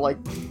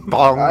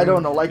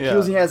don't know,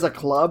 using it as a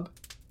club.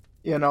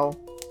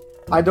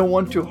 I don't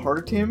want to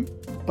hurt him,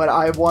 but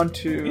I want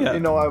to,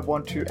 I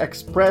want to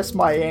express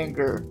my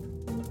anger.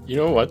 You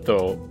know what,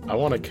 though? I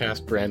want to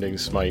cast Branding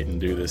Smite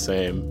and do the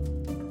same.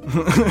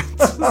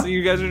 So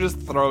you guys are just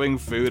throwing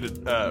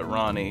food at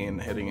Ronnie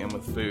and hitting him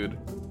with food.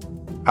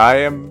 I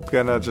am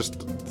gonna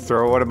just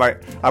throw one of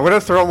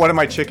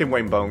my chicken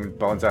wing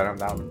bones at him.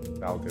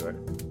 That'll do it.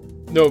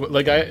 No,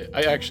 but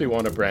I actually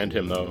want to brand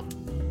him, though.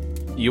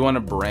 You want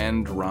to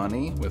brand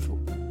Ronnie with?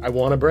 I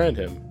want to brand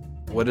him.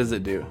 What does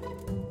it do?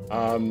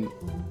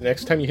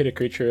 Next time you hit a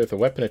creature with a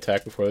weapon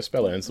attack before the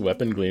spell ends, the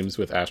weapon gleams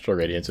with astral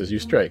radiance as you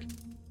strike.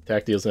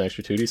 Attack deals an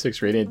extra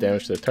 2d6 radiant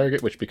damage to the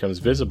target, which becomes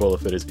visible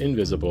if it is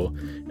invisible,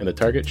 and the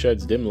target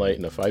sheds dim light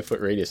in a 5-foot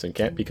radius and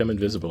can't become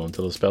invisible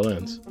until the spell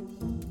ends.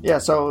 Yeah,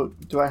 so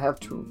do I have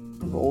to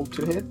roll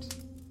to hit?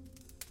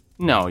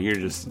 No,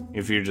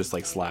 if you're just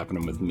like slapping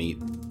him with meat.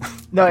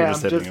 No, yeah,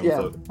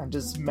 I'm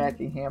just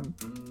smacking him.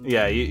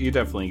 Yeah, you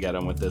definitely get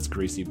him with this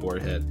greasy boar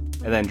head.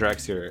 And then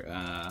Draxier,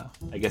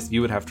 I guess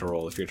you would have to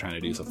roll if you're trying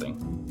to do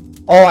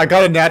something. Oh, I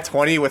got a nat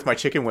 20 with my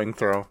chicken wing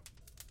throw.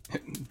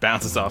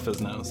 Bounces off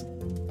his nose.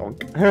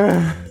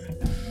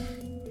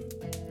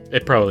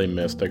 It probably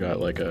missed. I got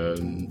like a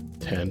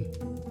 10.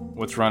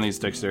 What's Ronnie's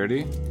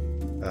dexterity?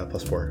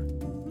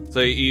 +4.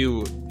 So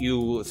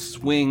you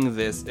swing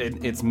this.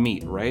 It's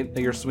meat, right?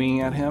 That you're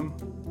swinging at him.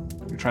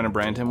 You're trying to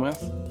brand him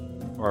with,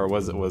 or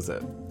was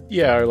it?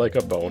 Yeah, or like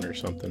a bone or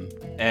something.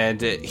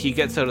 And he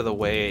gets out of the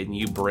way, and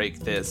you break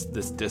this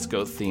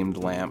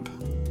disco-themed lamp.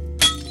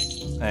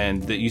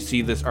 And you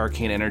see this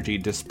arcane energy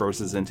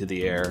disperses into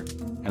the air,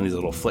 and these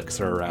little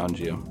flicks are around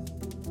you.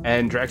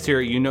 And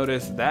Draxier, you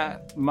notice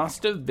that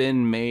must have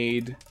been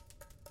made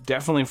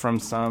definitely from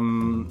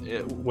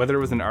whether it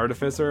was an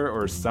artificer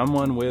or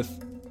someone with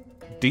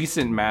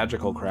decent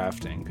magical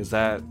crafting, because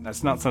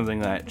that's not something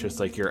that just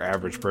like your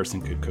average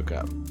person could cook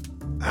up.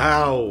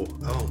 Ow!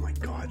 Oh my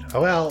god.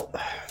 Oh well.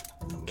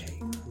 Okay,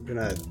 I'm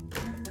gonna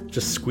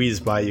just squeeze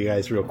by you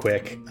guys real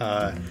quick.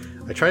 I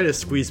try to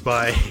squeeze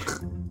by.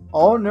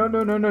 Oh no!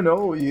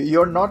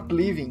 You're not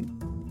leaving.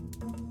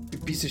 You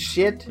piece of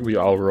shit. We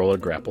all roll a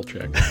grapple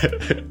check.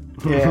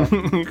 Yeah.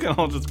 You can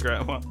all just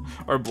grab one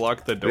or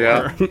block the door.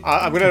 Yeah,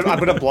 I'm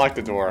gonna block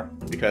the door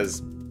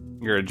because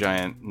you're a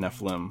giant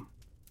Nephilim.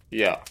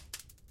 Yeah.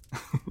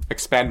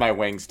 Expand my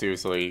wings too,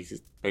 so you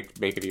make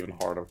it even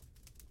harder.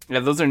 Yeah,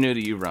 those are new to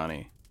you,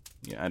 Ronnie.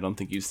 Yeah, I don't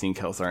think you've seen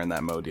Kelsar in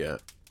that mode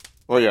yet.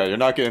 Well, yeah, you're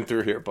not getting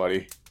through here,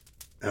 buddy.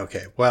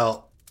 Okay,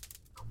 well.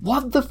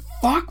 What the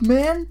fuck,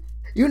 man?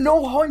 You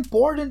know how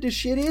important this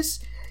shit is?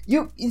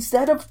 You,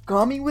 instead of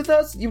coming with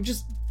us, you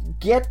just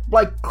get,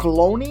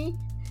 Cloney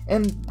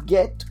and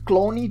get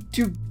Cloney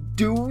to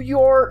do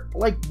your,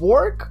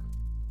 work?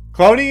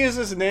 Cloney is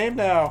his name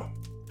now.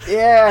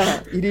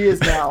 Yeah, it is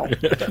now.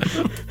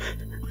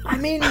 I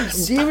mean,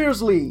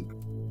 seriously.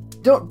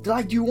 Do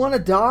you want to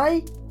die?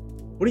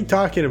 What are you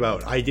talking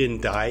about? I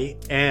didn't die.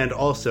 And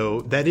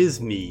also, that is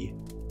me.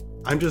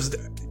 I'm just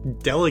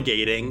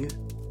delegating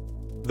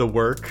the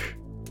work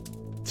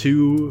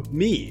to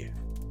me.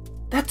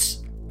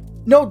 That's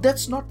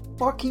not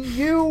fucking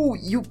you.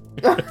 You,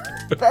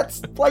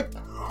 that's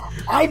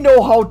I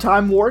know how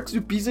time works, you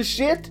piece of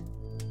shit.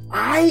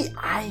 I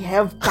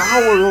have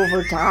power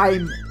over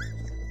time.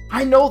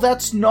 I know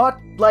that's not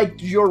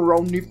you're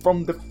Ronnie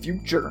from the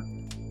future.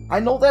 I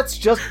know that's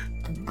just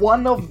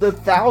one of the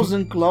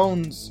 1,000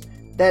 clones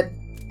that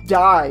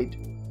died.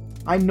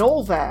 I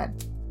know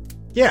that.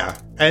 Yeah,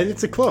 and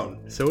it's a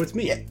clone, so it's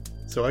me. Yeah.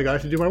 So I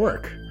got to do my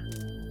work.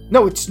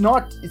 No, it's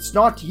not. It's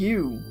not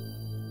you.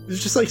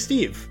 It's just like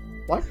Steve.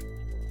 What?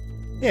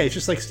 Yeah, it's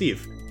just like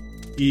Steve.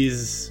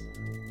 He's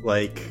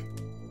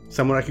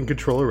someone I can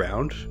control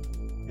around,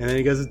 and then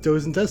he goes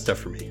and does stuff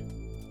for me.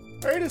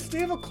 Wait, is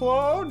Steve a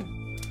clone?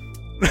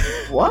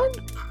 What?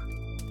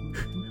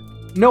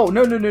 No.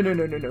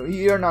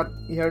 You're not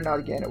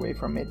getting away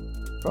from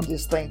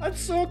this thing. I'm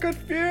so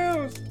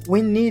confused.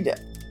 We need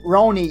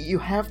Ronnie, you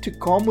have to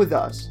come with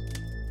us.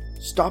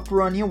 Stop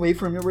running away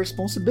from your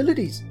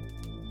responsibilities.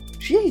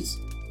 Jeez.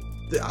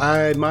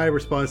 My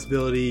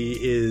responsibility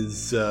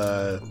is,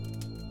 I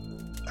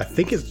I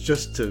think it's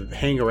just to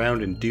hang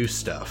around and do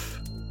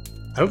stuff.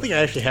 I don't think I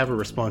actually have a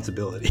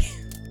responsibility.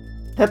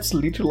 That's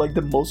literally like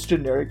the most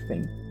generic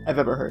thing I've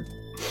ever heard.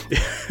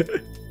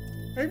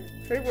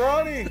 Hey,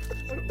 Ronnie!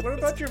 What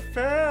about your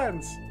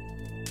fans?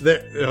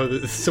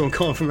 There's someone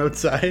calling from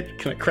outside.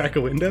 Can I crack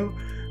a window?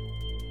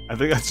 I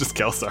think that's just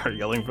Kelsar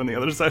yelling from the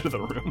other side of the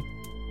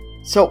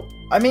room. So,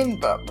 I mean,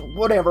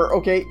 whatever.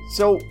 Okay,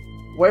 so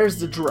where's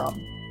the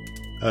drum?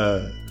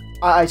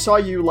 I saw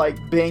you like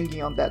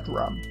banging on that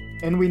drum,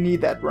 and we need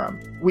that drum.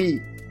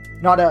 We,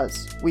 not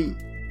us. We,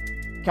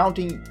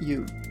 counting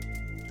you.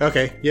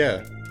 Okay,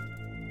 yeah.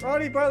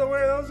 Ronnie, by the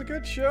way, that was a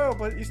good show,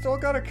 but you still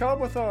gotta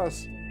come with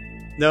us.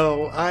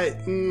 No, I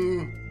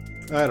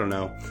don't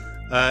know.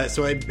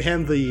 So I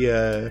hand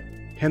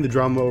the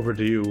drum over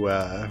to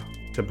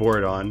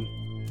Borodon,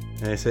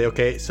 and I say,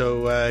 okay,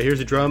 so here's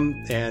a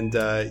drum, and you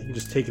can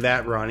just take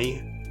that,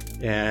 Ronnie.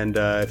 And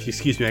if you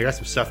excuse me, I got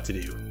some stuff to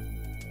do.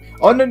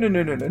 Oh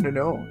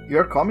no!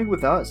 You're coming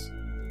with us.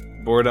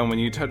 Borodon, when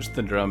you touch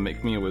the drum,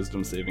 make me a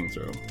wisdom saving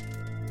throw.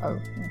 Oh,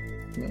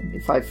 I mean,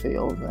 if I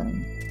fail,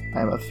 then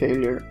I'm a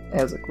failure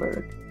as a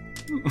cleric.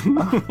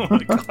 Oh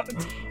my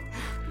god.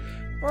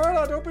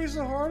 Borodon, don't be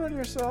so hard on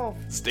yourself.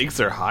 Stakes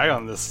are high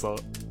on this, so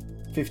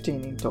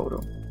 15 in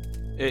total.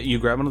 You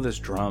grab onto this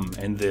drum,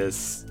 and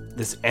this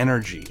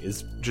energy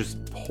is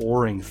just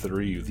pouring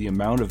through you. The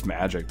amount of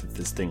magic that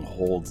this thing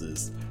holds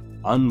is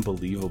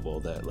unbelievable.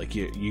 That like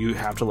you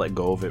have to let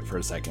go of it for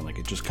a second. Like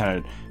it just kind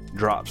of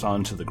drops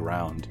onto the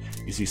ground.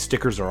 You see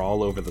stickers are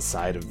all over the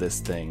side of this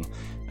thing.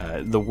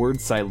 The word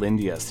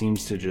Silindia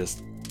seems to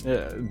just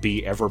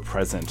be ever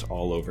present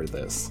all over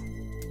this.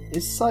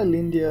 Is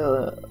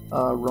Silindia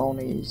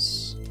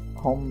Roni's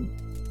home,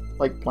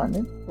 like,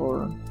 planet,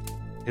 or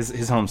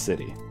His home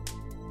city.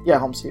 Yeah,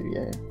 home city.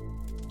 Yeah.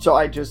 So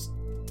I just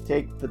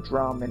take the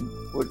drum and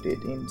put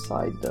it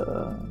inside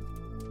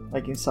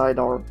inside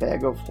our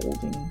bag of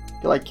holding.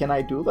 Like, can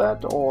I do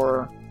that,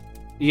 or?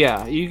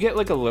 Yeah, you get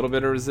like a little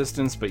bit of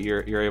resistance, but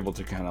you're able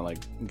to kind of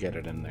like get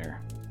it in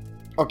there.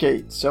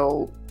 Okay,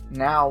 so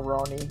now,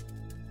 Ronnie,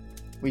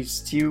 we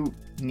still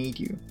need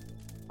you.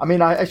 I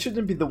mean, I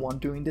shouldn't be the one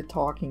doing the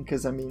talking,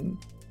 because I mean,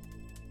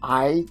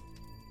 I'm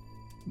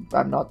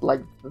not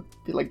like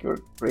your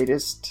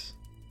greatest,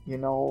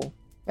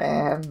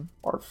 fan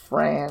or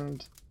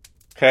friend.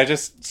 Can I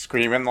just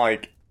scream in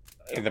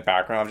in the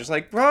background? I'm just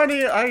like,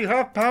 Ronnie, I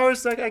have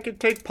powers that I can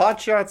take pot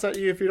shots at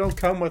you if you don't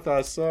come with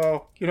us.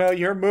 So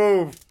your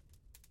move.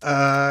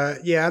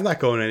 Yeah, I'm not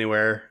going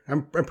anywhere.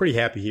 I'm pretty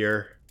happy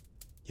here.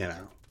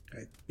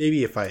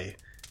 Maybe if I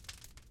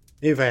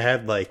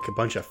had like a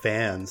bunch of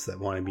fans that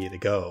wanted me to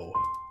go,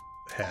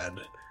 had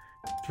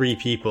 3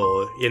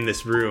 people in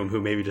this room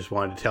who maybe just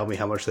wanted to tell me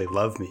how much they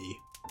love me,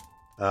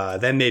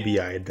 then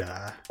maybe I'd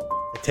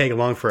tag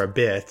along for a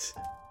bit.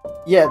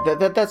 Yeah,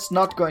 that's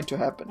not going to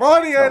happen.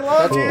 Ronnie, I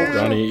love you!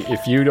 Ronnie,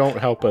 if you don't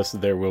help us,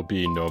 there will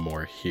be no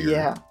more here.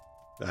 Yeah.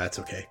 That's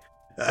okay.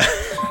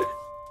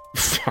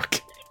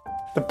 Fuck.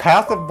 The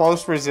path of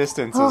most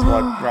resistance is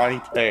what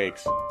Ronnie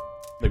takes.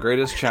 The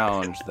greatest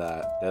challenge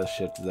that Death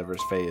Shift has ever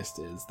faced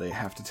is they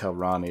have to tell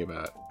Ronnie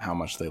about how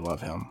much they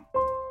love him.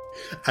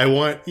 I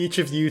want each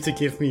of you to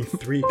give me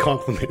 3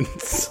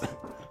 compliments.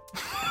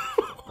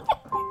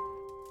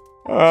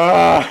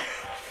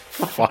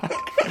 Fuck.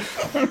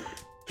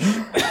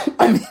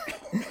 I mean,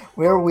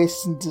 we're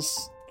wasting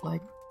this,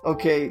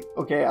 okay,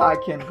 I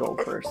can go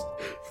first.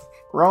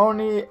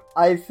 Ronnie,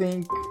 I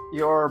think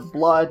your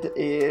blood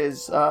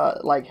is,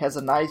 has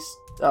a nice,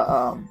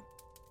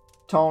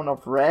 tone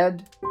of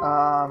red.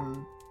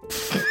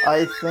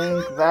 I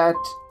think that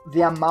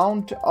the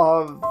amount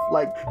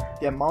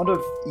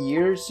of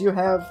ears you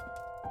have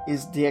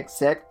is the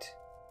exact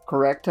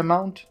correct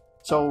amount.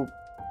 So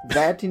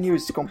that in you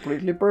is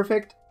completely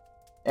perfect.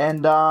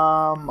 And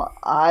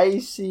I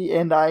see,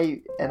 and I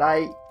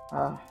mean,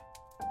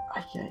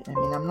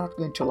 I'm not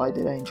going to lie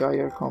that I enjoy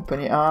your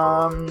company.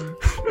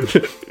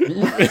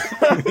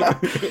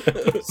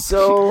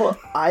 So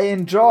I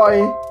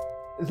enjoy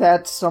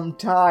that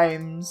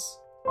sometimes,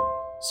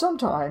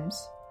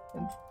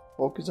 and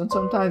focus on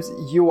sometimes,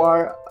 you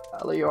are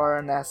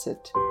an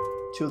asset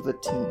to the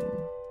team.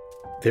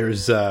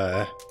 There's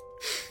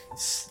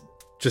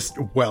just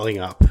welling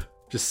up,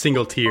 just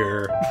single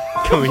tear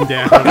coming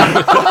down.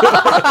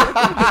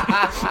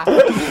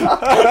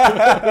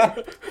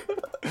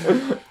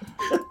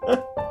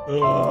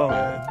 Oh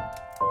man.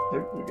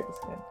 You guys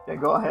can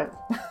go ahead.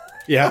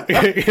 Yeah.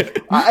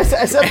 I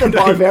set the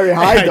bar very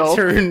high, though. I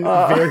turn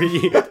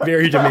very,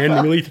 very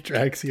demandingly to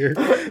Drax here.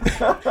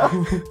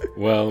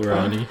 Well,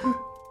 Ronnie,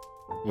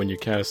 when you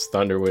cast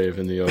Thunderwave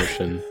in the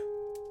ocean,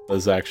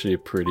 that's actually a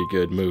pretty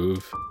good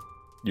move.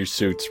 Your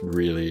suit's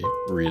really,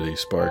 really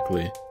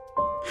sparkly.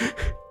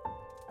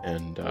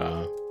 And,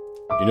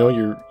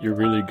 you're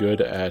really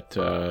good at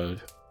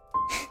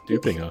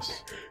duping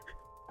us.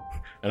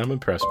 And I'm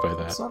impressed by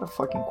that. It's not a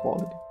fucking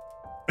quality.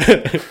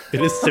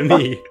 It is to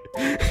me.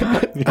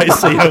 I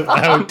say out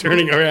loud,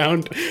 turning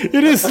around.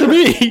 It is to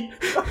me.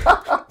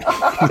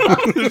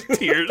 There's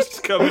tears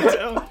coming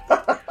down.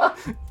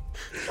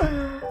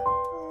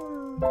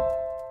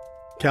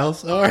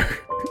 Kelsar.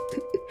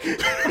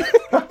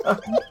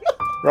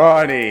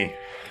 Ronnie,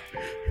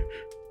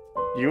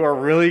 you are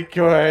really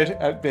good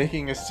at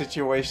making a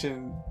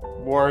situation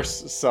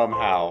worse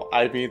somehow.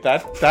 I mean,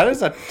 that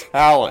is a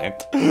talent.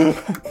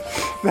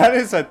 That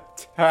is a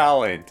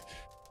talent.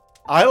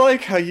 I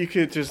like how you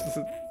could just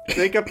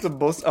think up the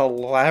most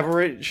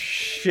elaborate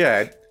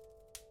shit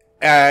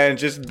and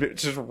just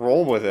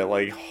roll with it,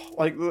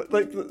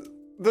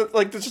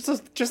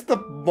 just the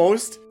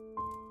most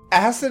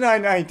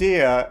asinine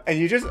idea, and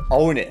you just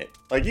own it.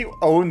 Like, you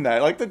own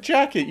that. Like the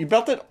jacket, you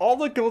belted all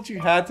the gold you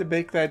had to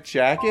make that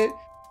jacket,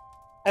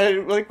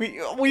 and like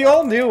we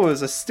all knew it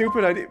was a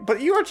stupid idea, but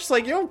you were just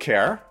like, you don't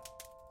care.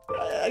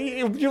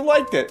 You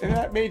liked it, and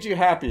that made you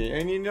happy.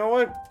 And you know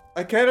what?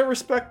 I kind of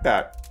respect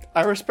that.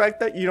 I respect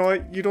that. You know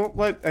what? You don't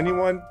let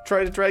anyone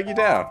try to drag you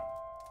down.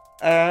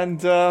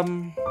 And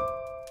you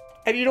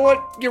know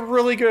what? You're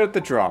really good at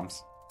the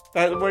drums.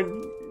 That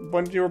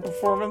when you were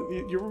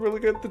performing, you were really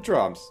good at the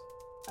drums.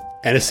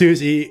 And as soon as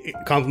he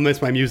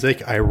compliments my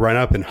music, I run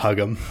up and hug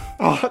him.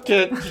 Oh,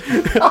 kid.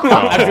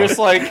 I'm just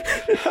like,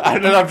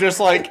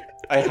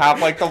 I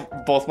have like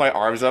both my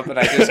arms up, and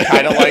I just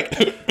kind of like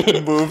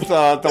move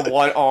the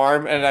one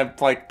arm, and I'm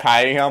like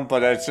patting him,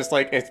 but it's just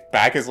like its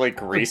back is like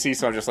greasy,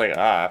 so I'm just like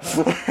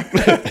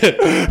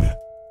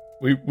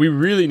We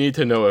really need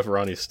to know if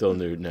Ronnie's still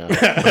nude now.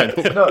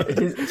 No,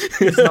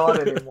 he's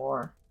not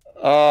anymore.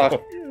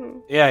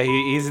 Yeah,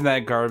 he's in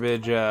that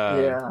garbage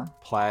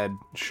plaid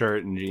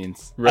shirt and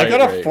jeans. I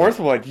got a fourth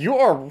one. You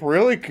are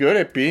really good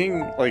at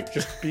being like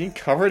just being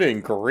covered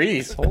in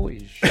grease.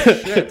 Holy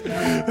shit.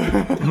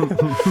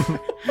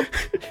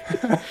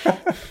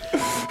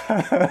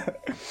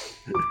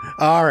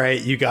 All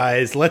right, you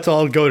guys, let's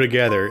all go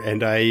together.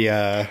 And all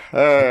right.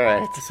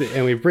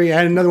 And we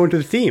add another one to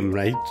the theme.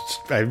 And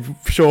I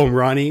show him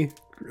Ronnie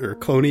or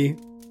Cloney.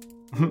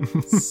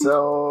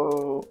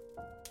 So,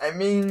 I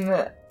mean,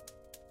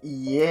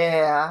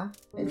 yeah,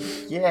 I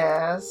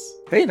guess.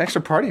 Hey, an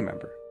extra party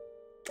member.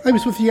 I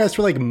was with you guys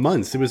for like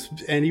months.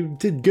 And you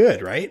did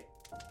good, right?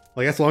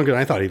 Like, that's longer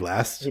than I thought he'd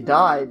last. He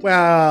died.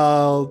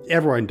 Well,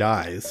 everyone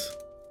dies.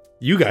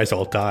 You guys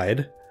all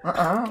died.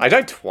 I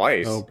died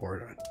twice. Oh,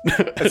 Bordon.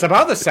 It's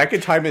about the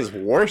second time is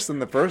worse than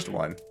the first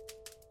one.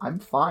 I'm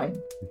fine.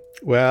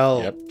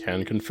 Well, Yep,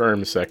 can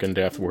confirm second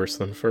death worse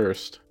than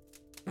first.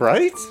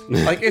 Right?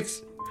 Like,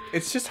 it's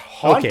just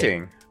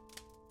haunting. Okay.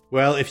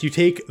 Well, if you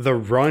take the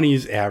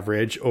Ronnie's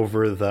average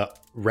over the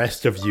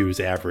rest of you's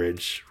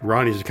average,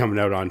 Ronnie's coming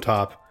out on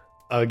top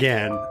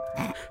again.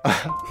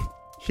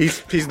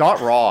 He's not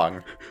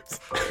wrong.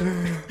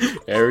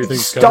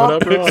 Everything's coming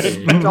up,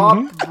 Ronnie.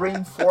 Stop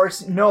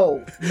reinforcing.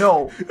 No.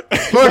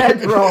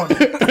 Bad Ron.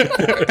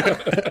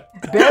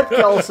 Bad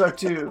Kelsa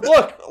too.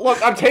 Look,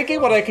 I'm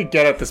taking what I could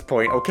get at this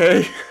point,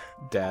 okay?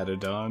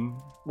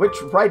 Dadadon. Which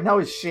right now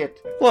is shit.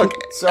 Look,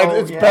 So,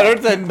 it's yeah. better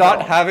than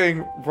not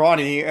having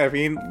Ronnie. I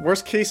mean,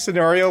 worst case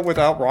scenario,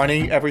 without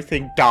Ronnie,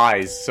 everything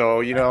dies.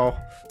 So, you know.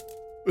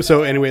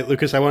 So anyway,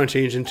 Lucas, I want to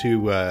change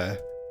into a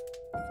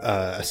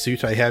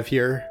suit I have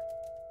here.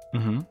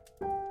 Mm-hmm.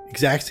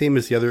 Exact same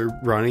as the other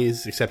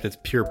Ronnie's, except it's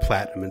pure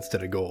platinum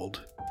instead of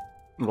gold.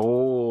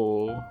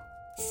 Oh,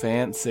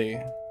 fancy.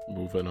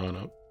 Moving on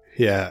up.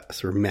 Yeah,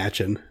 so we're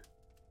matching.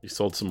 You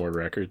sold some more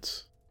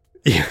records.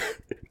 Yeah.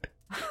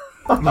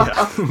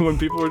 Yeah. When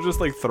people were just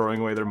like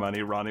throwing away their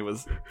money, Ronnie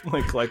was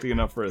like collecting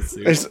enough for a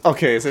suit.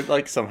 Is it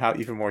like somehow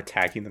even more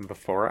tacky than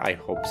before? I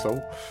hope so.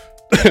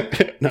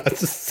 No,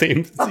 it's the same.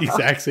 It's the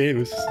exact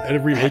same. It's just, I had to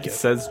remake it.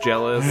 Says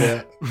jealous.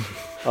 Yeah.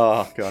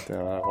 Oh,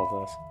 goddamn, I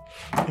love this.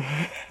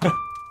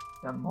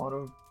 The amount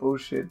of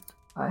bullshit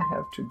I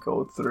have to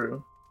go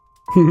through.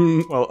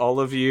 Well, all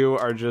of you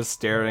are just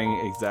staring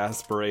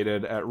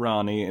exasperated at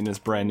Ronnie in his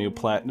brand new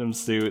platinum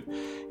suit.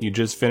 You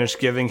just finished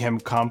giving him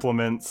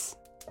compliments.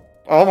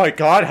 Oh my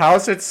god, how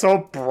is it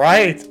so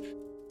bright?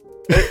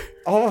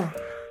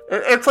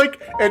 It's like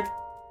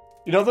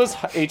you know those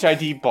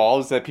HID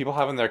bulbs that people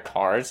have in their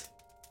cars?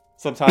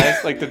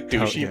 Sometimes, like the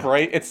douchey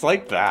bright. It's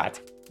like that.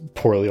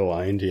 Poorly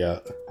aligned, yeah.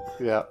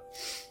 Yeah.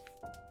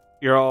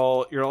 You're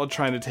all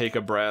trying to take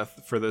a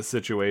breath for this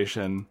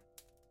situation.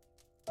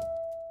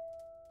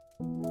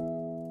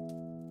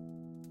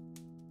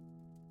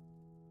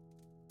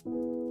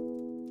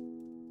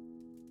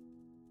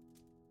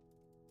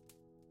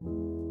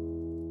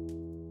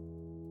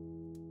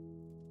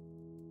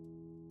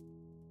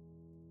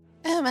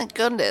 Oh my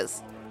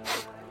goodness.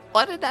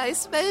 What a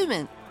nice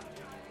moment.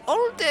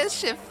 All Death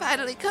Shift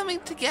finally coming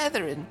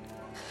together and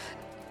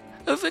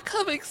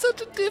overcoming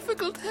such a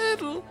difficult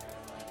hurdle.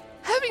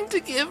 Having to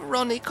give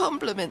Ronnie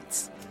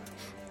compliments.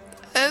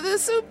 Oh, they're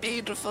so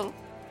beautiful.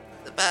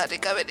 The party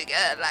coming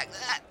together like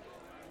that.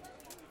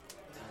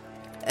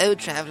 Oh,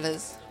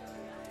 travelers.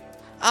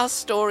 Our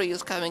story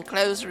is coming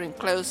closer and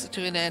closer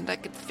to an end. I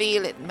can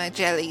feel it in my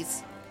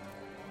jellies.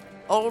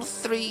 All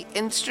 3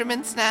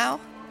 instruments now.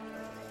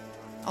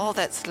 All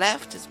that's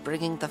left is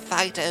bringing the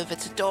fight over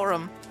to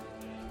Durham.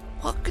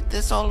 What could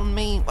this all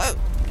mean? Whoa!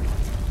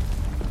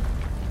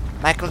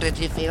 Michael, did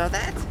you feel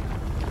that?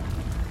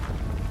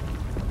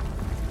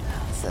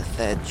 It's the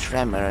third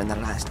tremor in the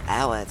last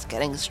hour. It's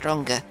getting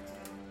stronger.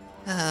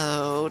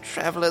 Oh,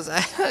 travelers,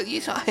 I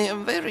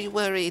am very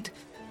worried.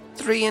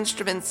 3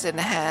 instruments in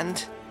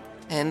hand,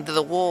 and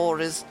the war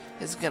is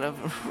gonna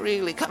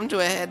really come to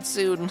a head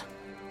soon.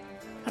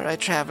 All right,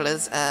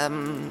 travelers,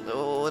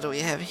 what do we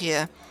have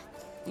here?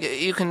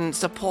 You can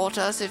support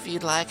us if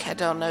you'd like.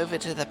 Head on over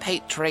to the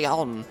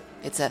Patreon.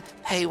 It's a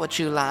pay what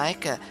you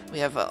like. We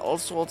have all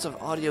sorts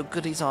of audio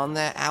goodies on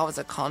there, hours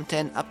of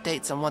content,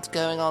 updates on what's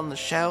going on in the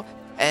show,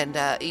 and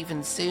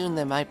even soon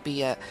there might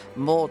be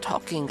more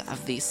talking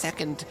of the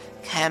second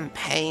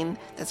campaign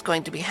that's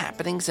going to be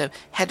happening. So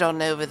head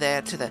on over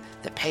there to the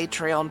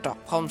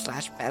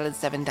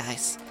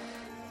patreon.com/Ballad7Dice.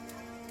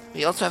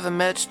 We also have a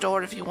merch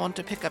store if you want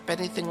to pick up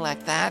anything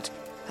like that.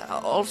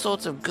 All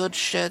sorts of good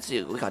shirts.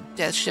 We got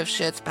Death Shift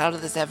shirts, Ballad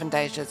of the 7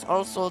 Dice shirts,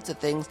 all sorts of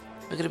things.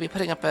 We're going to be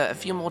putting up a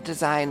few more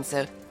designs,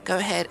 so go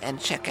ahead and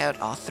check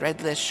out our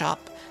Threadless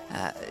shop.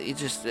 You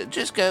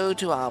just go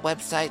to our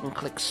website and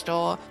click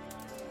store,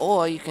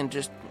 or you can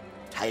just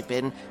type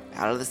in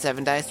Ballad of the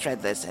 7 Dice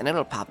Threadless, and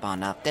it'll pop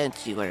on up. Don't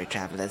you worry,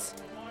 travelers.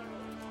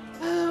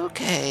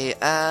 Okay,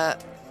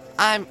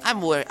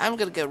 I'm worried. I'm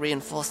going to go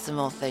reinforce some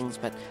more things,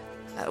 but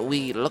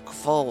we look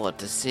forward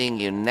to seeing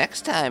you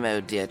next time,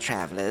 oh dear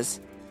travelers.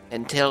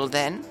 Until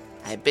then,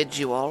 I bid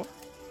you all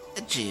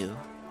adieu.